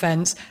to the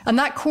offence, and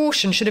that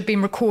caution should have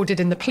been recorded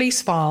in the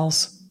police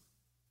files.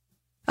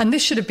 And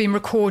this should have been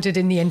recorded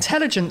in the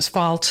intelligence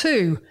file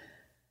too.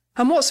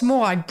 And what's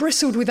more, I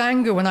bristled with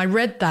anger when I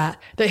read that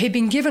he'd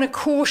been given a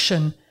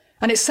caution,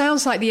 and it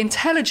sounds like the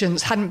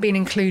intelligence hadn't been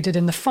included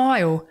in the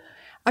file.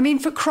 I mean,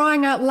 for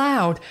crying out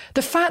loud,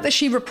 the fact that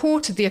she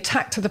reported the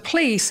attack to the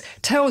police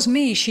tells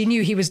me she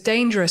knew he was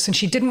dangerous and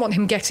she didn't want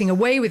him getting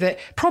away with it,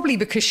 probably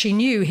because she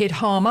knew he'd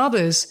harm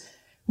others.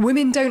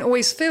 Women don't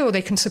always feel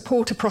they can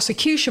support a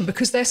prosecution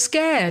because they're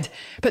scared,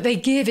 but they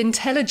give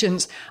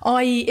intelligence,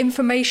 i.e.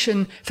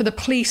 information for the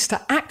police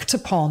to act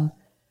upon.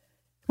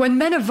 When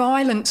men are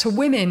violent to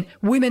women,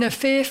 women are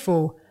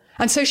fearful.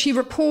 And so she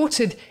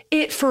reported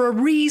it for a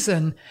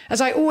reason. As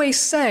I always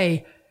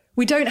say,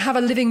 we don't have a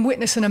living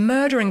witness in a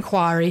murder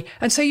inquiry,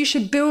 and so you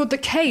should build the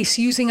case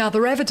using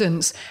other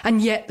evidence,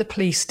 and yet the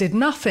police did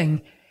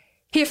nothing.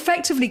 He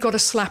effectively got a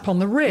slap on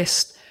the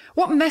wrist.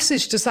 What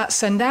message does that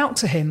send out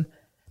to him?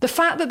 The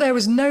fact that there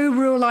was no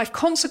real-life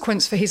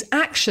consequence for his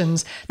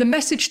actions, the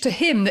message to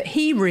him that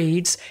he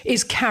reads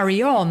is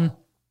carry on.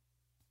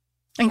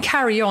 And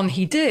carry on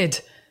he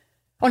did.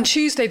 On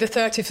Tuesday, the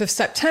 30th of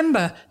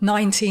September,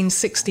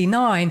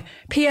 1969,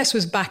 PS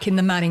was back in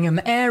the Manningham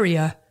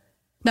area.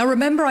 Now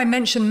remember I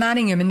mentioned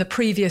Manningham in the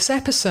previous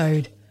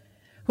episode.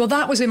 Well,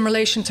 that was in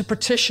relation to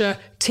Patricia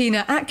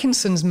Tina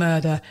Atkinson's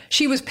murder.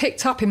 She was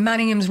picked up in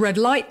Manningham's red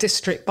light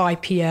district by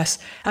PS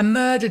and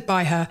murdered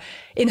by her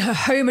in her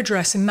home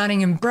address in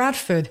Manningham,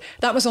 Bradford.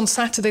 That was on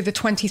Saturday, the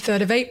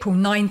 23rd of April,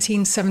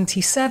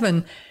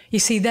 1977. You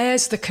see,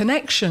 there's the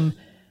connection.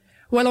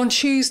 Well, on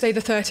Tuesday, the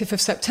 30th of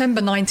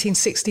September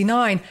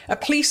 1969, a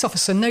police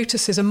officer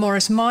notices a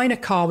Morris Minor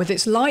car with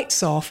its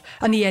lights off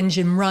and the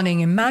engine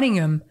running in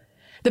Manningham.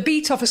 The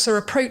beat officer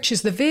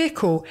approaches the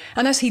vehicle,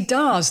 and as he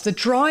does, the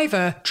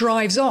driver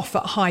drives off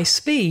at high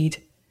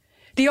speed.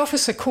 The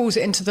officer calls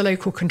it into the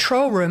local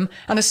control room,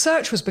 and a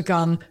search was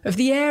begun of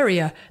the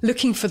area,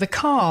 looking for the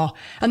car,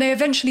 and they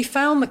eventually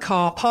found the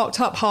car parked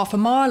up half a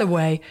mile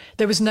away.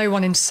 There was no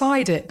one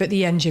inside it, but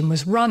the engine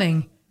was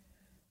running.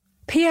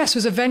 PS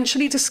was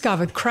eventually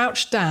discovered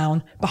crouched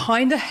down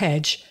behind a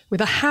hedge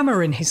with a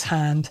hammer in his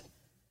hand.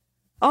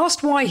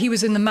 Asked why he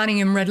was in the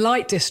Manningham red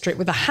light district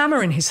with a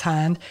hammer in his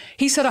hand,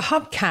 he said a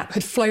hubcap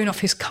had flown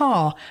off his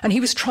car and he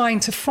was trying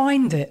to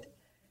find it.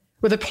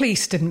 Well, the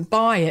police didn't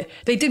buy it.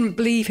 They didn't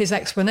believe his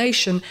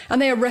explanation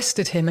and they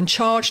arrested him and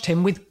charged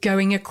him with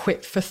going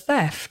equipped for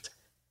theft.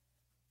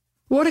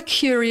 What a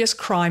curious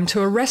crime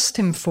to arrest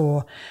him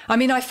for. I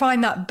mean, I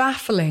find that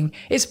baffling.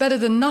 It's better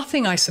than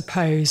nothing, I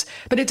suppose,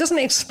 but it doesn't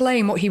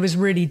explain what he was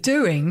really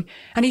doing,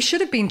 and he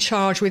should have been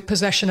charged with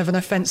possession of an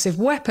offensive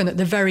weapon at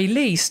the very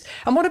least.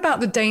 And what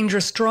about the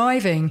dangerous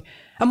driving?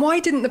 And why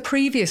didn't the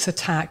previous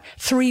attack,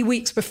 3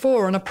 weeks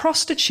before, on a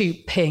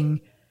prostitute ping?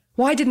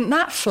 Why didn't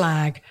that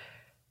flag?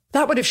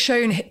 That would have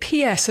shown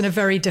PS in a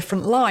very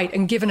different light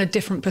and given a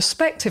different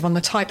perspective on the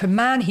type of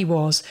man he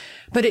was.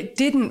 But it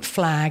didn't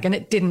flag and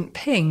it didn't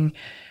ping.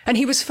 And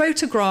he was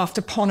photographed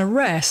upon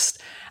arrest,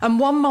 and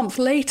 1 month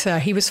later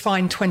he was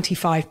fined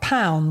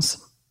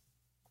 £25.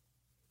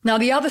 Now,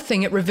 the other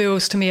thing it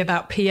reveals to me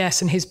about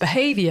PS and his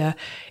behaviour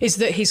is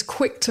that he's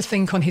quick to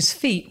think on his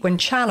feet when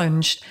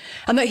challenged,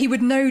 and that he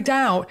would no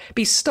doubt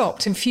be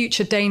stopped in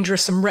future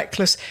dangerous and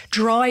reckless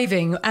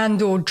driving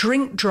and or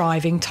drink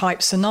driving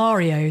type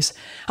scenarios.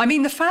 I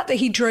mean, the fact that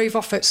he drove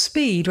off at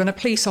speed when a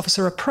police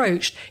officer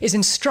approached is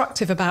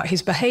instructive about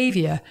his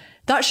behaviour.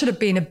 That should have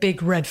been a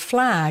big red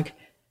flag.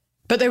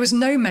 But there was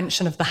no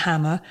mention of the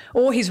hammer,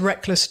 or his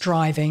reckless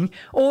driving,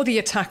 or the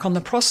attack on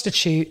the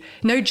prostitute,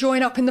 no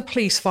join up in the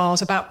police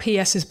files about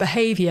PS's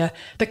behaviour.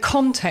 The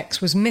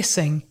context was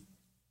missing.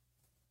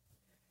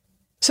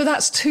 So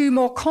that's 2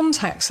 more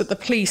contacts that the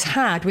police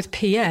had with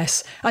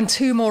PS, and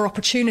 2 more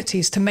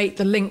opportunities to make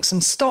the links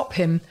and stop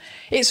him.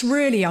 It's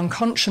really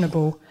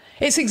unconscionable.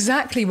 It's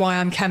exactly why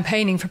I'm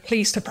campaigning for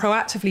police to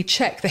proactively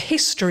check the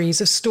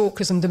histories of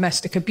stalkers and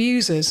domestic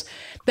abusers.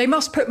 They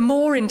must put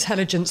more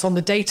intelligence on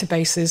the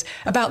databases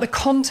about the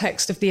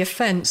context of the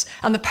offence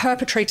and the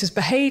perpetrator's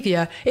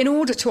behaviour in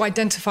order to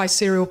identify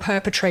serial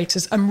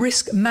perpetrators and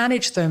risk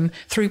manage them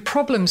through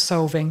problem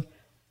solving.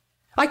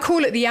 I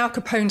call it the Al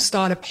Capone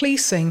style of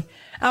policing.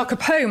 Al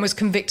Capone was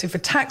convicted for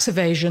tax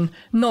evasion,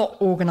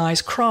 not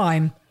organised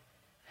crime.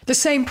 The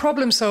same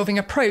problem-solving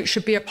approach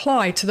should be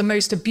applied to the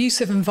most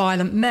abusive and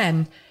violent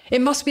men.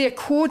 It must be a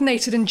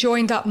coordinated and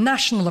joined-up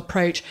national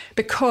approach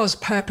because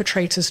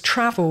perpetrators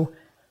travel.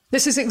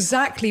 This is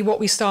exactly what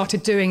we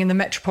started doing in the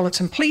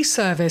Metropolitan Police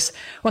Service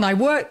when I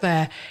worked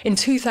there in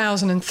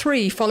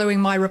 2003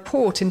 following my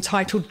report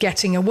entitled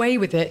Getting Away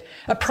With It,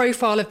 a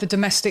profile of the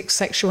domestic,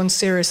 sexual and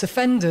serious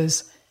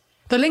offenders.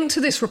 The link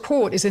to this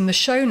report is in the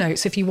show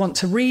notes if you want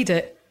to read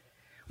it.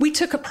 We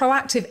took a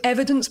proactive,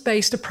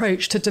 evidence-based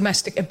approach to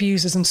domestic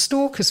abusers and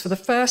stalkers for the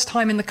first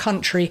time in the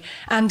country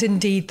and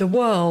indeed the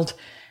world.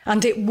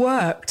 And it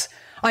worked.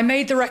 I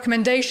made the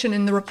recommendation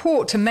in the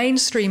report to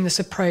mainstream this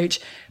approach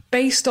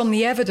based on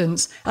the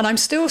evidence, and I'm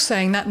still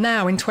saying that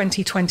now in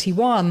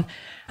 2021.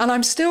 And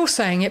I'm still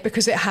saying it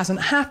because it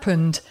hasn't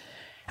happened.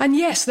 And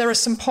yes, there are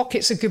some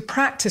pockets of good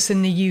practice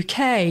in the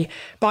UK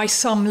by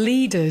some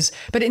leaders,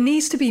 but it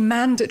needs to be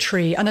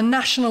mandatory and a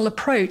national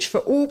approach for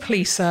all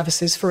police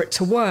services for it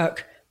to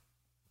work.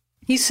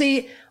 You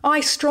see, I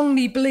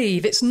strongly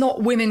believe it's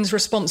not women's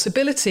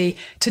responsibility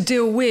to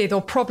deal with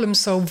or problem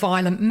solve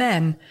violent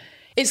men.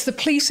 It's the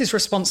police's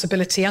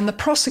responsibility and the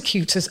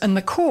prosecutors and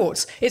the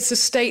courts. It's the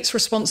state's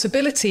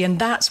responsibility, and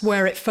that's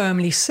where it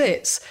firmly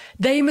sits.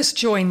 They must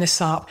join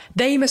this up.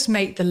 They must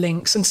make the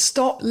links and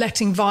stop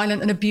letting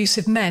violent and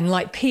abusive men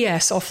like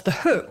PS off the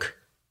hook.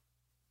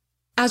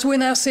 As we're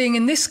now seeing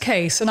in this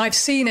case, and I've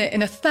seen it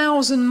in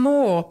 1,000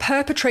 more,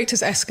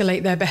 perpetrators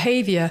escalate their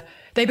behaviour.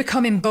 They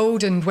become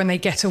emboldened when they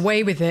get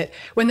away with it,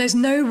 when there's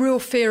no real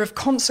fear of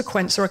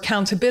consequence or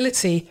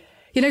accountability.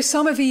 You know,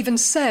 some have even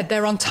said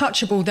they're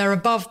untouchable, they're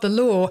above the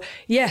law.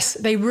 Yes,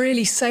 they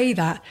really say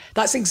that.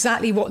 That's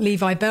exactly what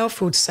Levi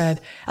Belford said.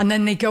 And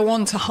then they go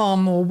on to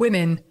harm more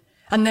women.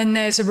 And then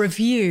there's a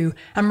review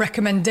and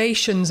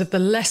recommendations of the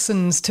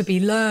lessons to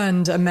be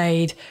learned are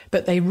made,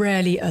 but they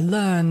rarely are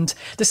learned.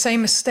 The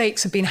same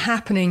mistakes have been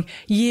happening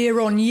year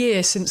on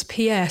year since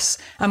PS,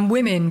 and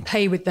women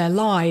pay with their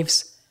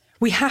lives.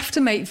 We have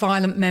to make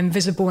violent men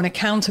visible and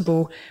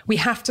accountable. We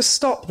have to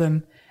stop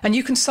them. And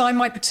you can sign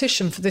my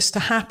petition for this to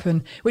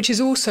happen, which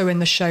is also in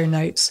the show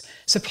notes.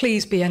 So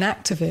please be an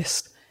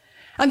activist.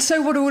 And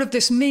so what all of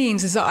this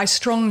means is that I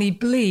strongly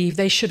believe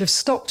they should have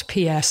stopped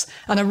PS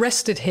and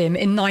arrested him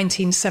in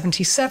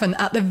 1977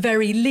 at the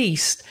very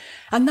least.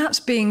 And that's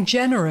being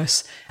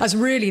generous, as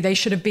really they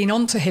should have been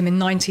onto him in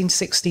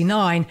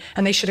 1969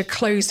 and they should have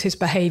closed his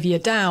behaviour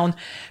down.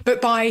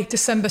 But by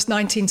December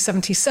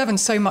 1977,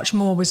 so much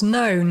more was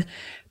known.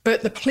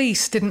 But the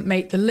police didn't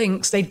make the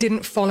links, they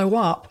didn't follow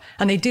up,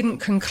 and they didn't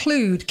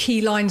conclude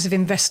key lines of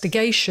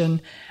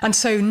investigation. And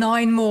so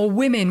 9 more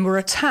women were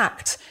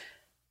attacked.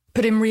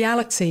 But in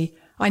reality,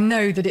 I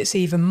know that it's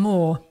even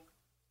more.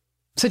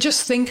 So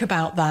just think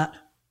about that.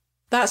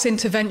 That's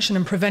intervention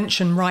and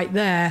prevention right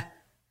there.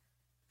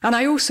 And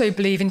I also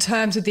believe in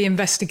terms of the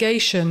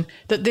investigation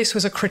that this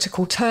was a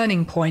critical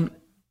turning point.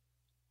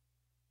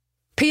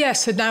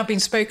 PS had now been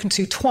spoken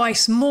to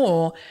twice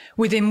more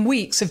within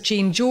weeks of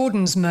Jean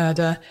Jordan's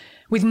murder,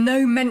 with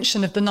no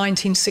mention of the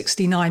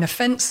 1969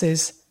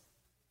 offences.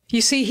 You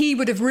see, he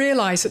would have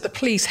realised that the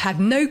police had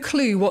no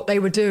clue what they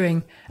were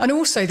doing, and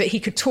also that he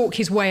could talk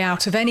his way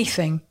out of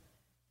anything.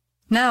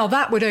 Now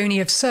that would only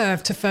have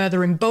served to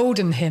further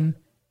embolden him.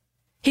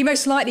 He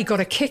most likely got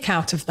a kick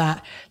out of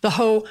that, the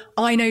whole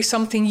 "I know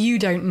something you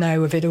don't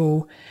know" of it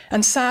all.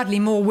 And sadly,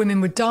 more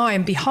women would die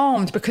and be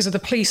harmed because of the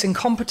police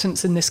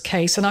incompetence in this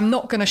case, and I'm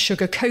not going to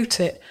sugarcoat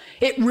it.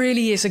 It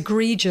really is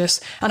egregious,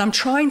 and I'm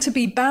trying to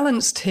be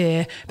balanced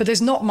here, but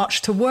there's not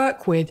much to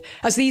work with,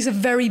 as these are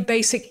very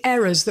basic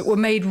errors that were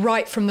made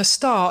right from the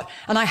start,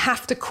 and I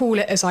have to call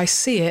it as I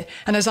see it.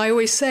 And as I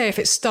always say, if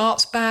it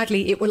starts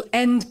badly, it will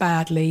end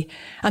badly.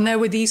 And there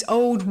were these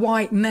old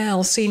white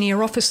male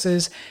senior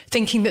officers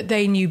thinking that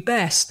they knew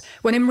best,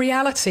 when in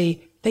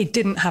reality, they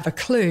didn't have a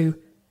clue.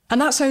 And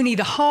that's only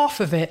the half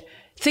of it.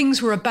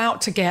 Things were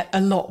about to get a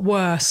lot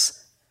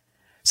worse.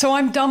 So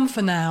I'm done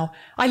for now.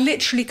 I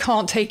literally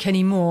can't take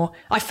any more.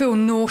 I feel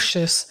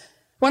nauseous.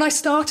 When I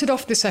started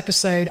off this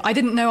episode, I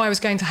didn't know I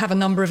was going to have a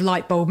number of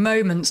light bulb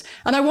moments,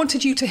 and I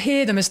wanted you to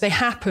hear them as they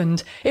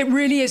happened. It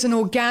really is an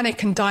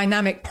organic and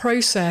dynamic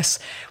process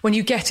when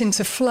you get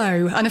into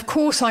flow. And of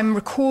course, I'm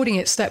recording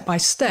it step by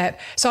step.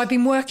 So I've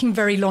been working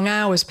very long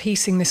hours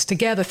piecing this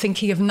together,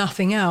 thinking of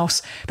nothing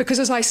else. Because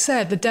as I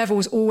said, the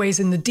devil's always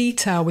in the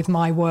detail with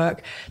my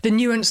work, the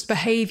nuanced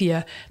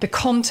behaviour, the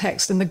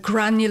context and the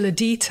granular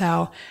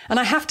detail. And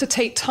I have to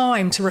take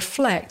time to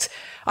reflect.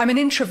 I'm an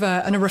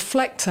introvert and a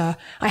reflector.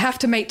 I have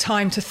to make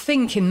time to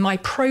think in my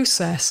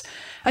process.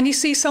 And you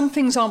see, some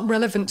things aren't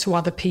relevant to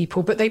other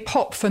people, but they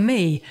pop for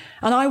me.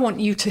 And I want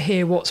you to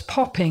hear what's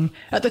popping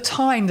at the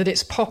time that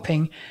it's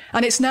popping.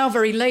 And it's now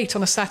very late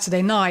on a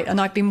Saturday night,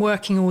 and I've been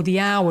working all the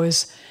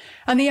hours.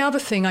 And the other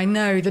thing, I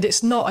know that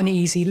it's not an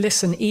easy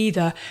listen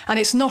either, and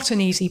it's not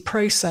an easy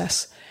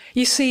process.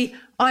 You see,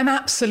 I'm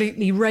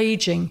absolutely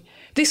raging.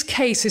 This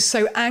case is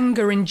so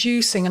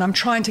anger-inducing, and I'm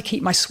trying to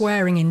keep my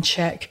swearing in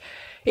check.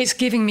 It's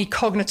giving me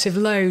cognitive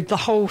load, the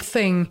whole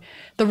thing.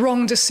 The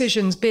wrong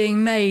decisions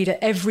being made at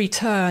every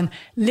turn,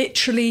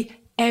 literally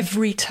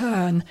every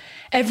turn.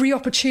 Every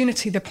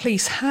opportunity the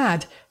police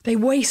had, they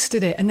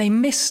wasted it and they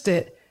missed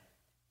it.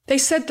 They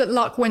said that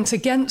luck went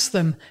against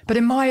them, but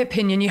in my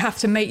opinion, you have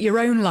to make your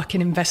own luck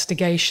in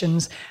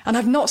investigations. And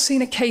I've not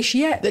seen a case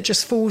yet that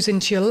just falls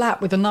into your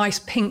lap with a nice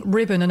pink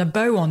ribbon and a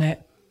bow on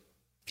it.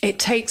 It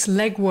takes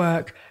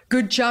legwork,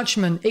 good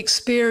judgment,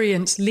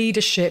 experience,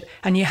 leadership,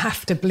 and you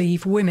have to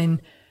believe women.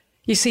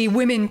 You see,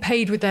 women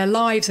paid with their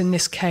lives in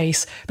this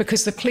case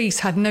because the police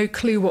had no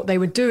clue what they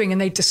were doing,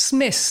 and they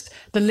dismissed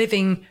the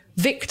living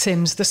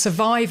victims, the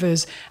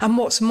survivors, and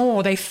what's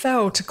more, they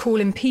failed to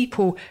call in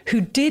people who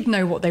did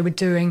know what they were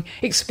doing,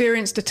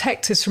 experienced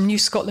detectives from New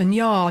Scotland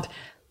Yard,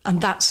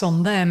 and that's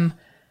on them.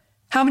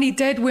 How many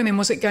dead women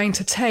was it going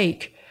to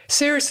take?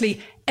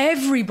 Seriously,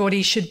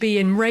 everybody should be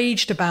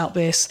enraged about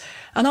this.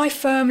 And I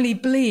firmly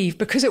believe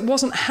because it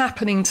wasn't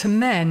happening to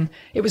men,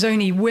 it was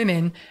only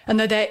women, and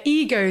that their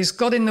egos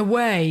got in the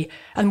way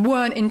and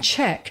weren't in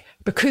check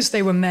because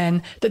they were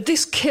men, that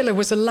this killer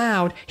was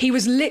allowed. He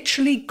was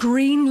literally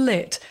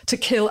green-lit to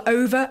kill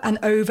over and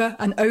over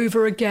and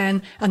over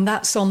again, and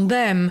that's on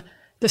them,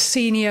 the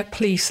senior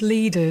police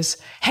leaders.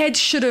 Heads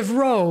should have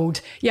rolled.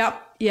 Yeah,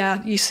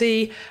 you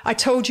see, I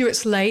told you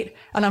it's late,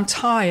 and I'm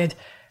tired.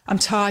 I'm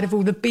tired of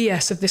all the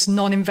BS of this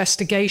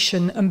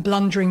non-investigation and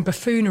blundering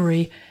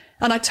buffoonery.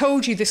 And I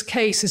told you this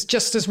case is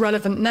just as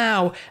relevant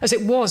now as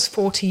it was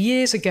 40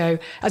 years ago,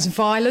 as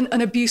violent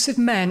and abusive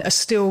men are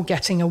still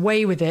getting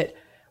away with it.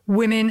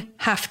 Women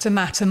have to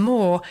matter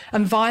more,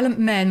 and violent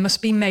men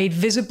must be made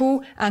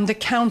visible and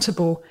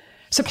accountable.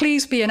 So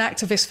please be an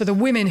activist for the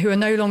women who are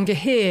no longer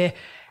here,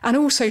 and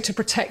also to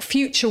protect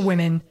future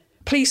women.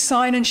 Please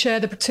sign and share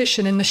the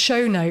petition in the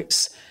show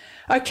notes.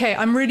 Okay,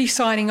 I'm really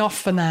signing off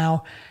for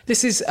now.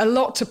 This is a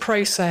lot to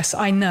process,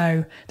 I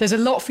know. There's a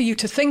lot for you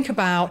to think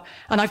about,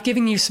 and I've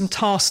given you some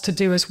tasks to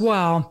do as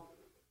well.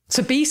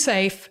 So be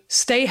safe,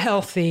 stay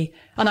healthy,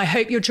 and I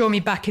hope you'll join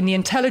me back in the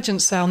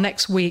Intelligence Cell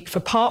next week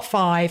for part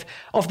 5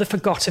 of The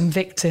Forgotten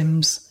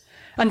Victims.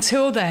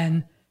 Until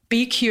then,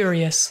 be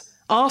curious,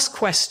 ask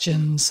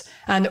questions,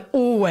 and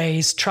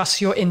always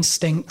trust your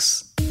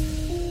instincts.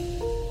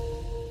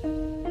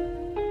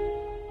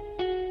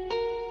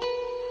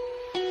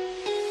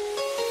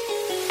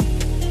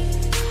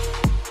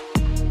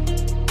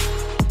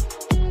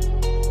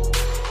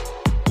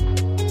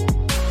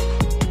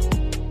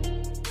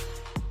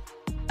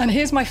 And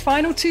here's my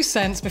final 2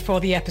 cents before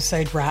the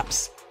episode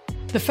wraps.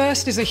 The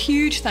first is a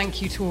huge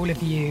thank you to all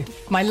of you,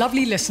 my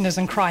lovely listeners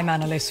and crime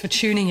analysts, for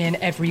tuning in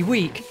every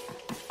week.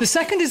 The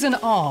second is an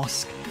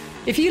ask.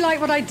 If you like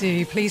what I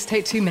do, please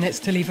take 2 minutes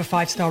to leave a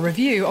 5-star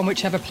review on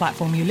whichever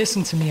platform you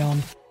listen to me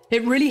on.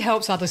 It really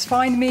helps others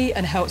find me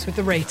and helps with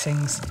the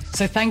ratings.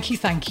 So thank you,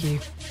 thank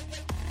you.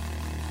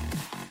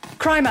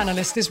 Crime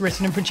Analyst is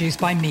written and produced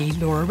by me,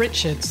 Laura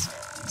Richards.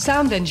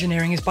 Sound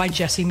engineering is by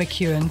Jesse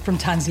McEwen from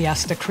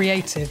Tansiasta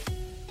Creative.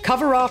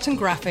 Cover art and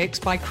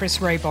graphics by Chris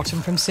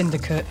Raybottom from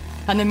Syndicate,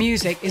 and the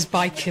music is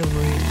by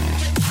Kilroot.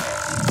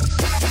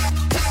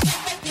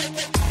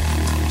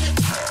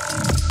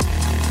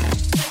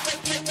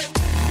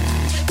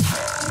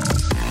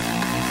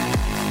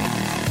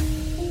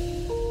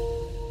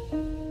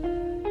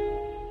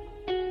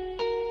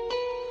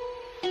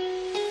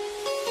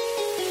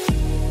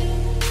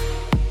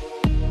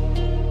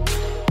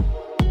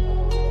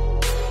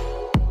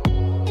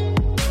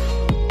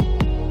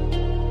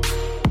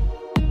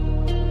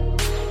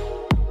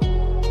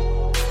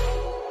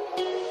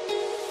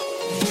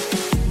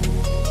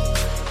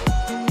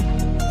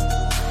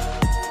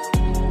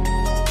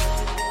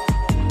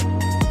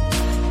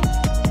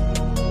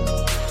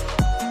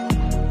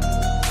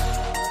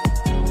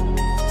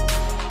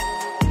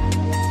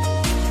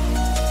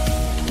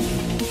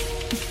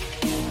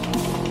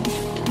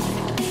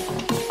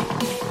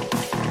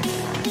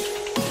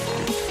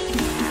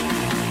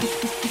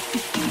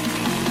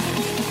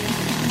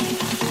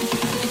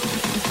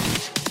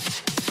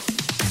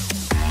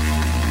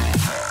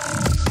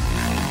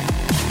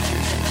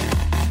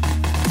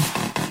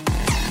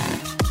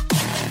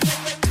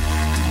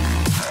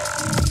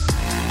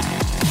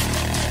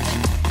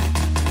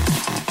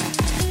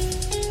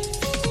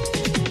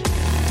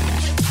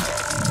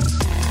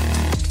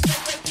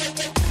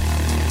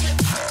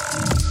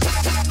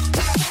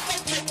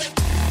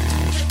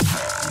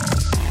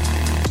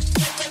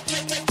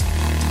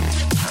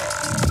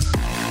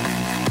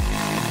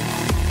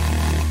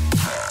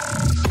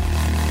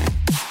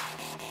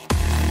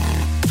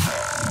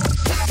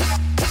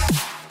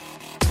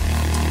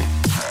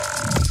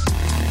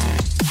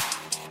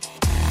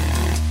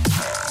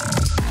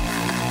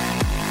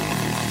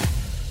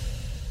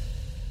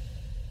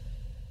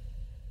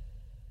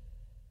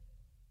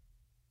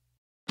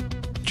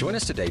 Join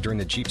us today during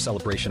the Jeep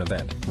Celebration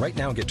event. Right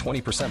now, get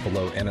 20%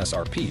 below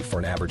MSRP for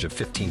an average of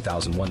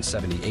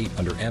 $15,178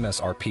 under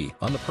MSRP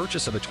on the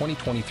purchase of a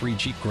 2023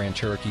 Jeep Grand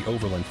Cherokee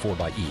Overland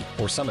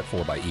 4xe or Summit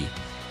 4xe.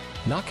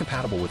 Not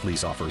compatible with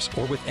lease offers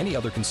or with any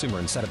other consumer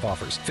incentive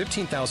offers.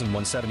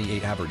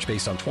 $15,178 average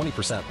based on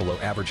 20% below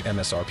average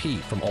MSRP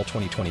from all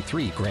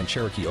 2023 Grand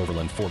Cherokee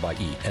Overland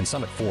 4xe and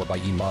Summit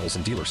 4xe models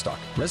in dealer stock.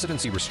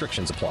 Residency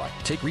restrictions apply.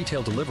 Take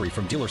retail delivery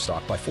from dealer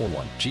stock by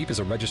 4/1. Jeep is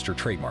a registered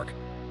trademark.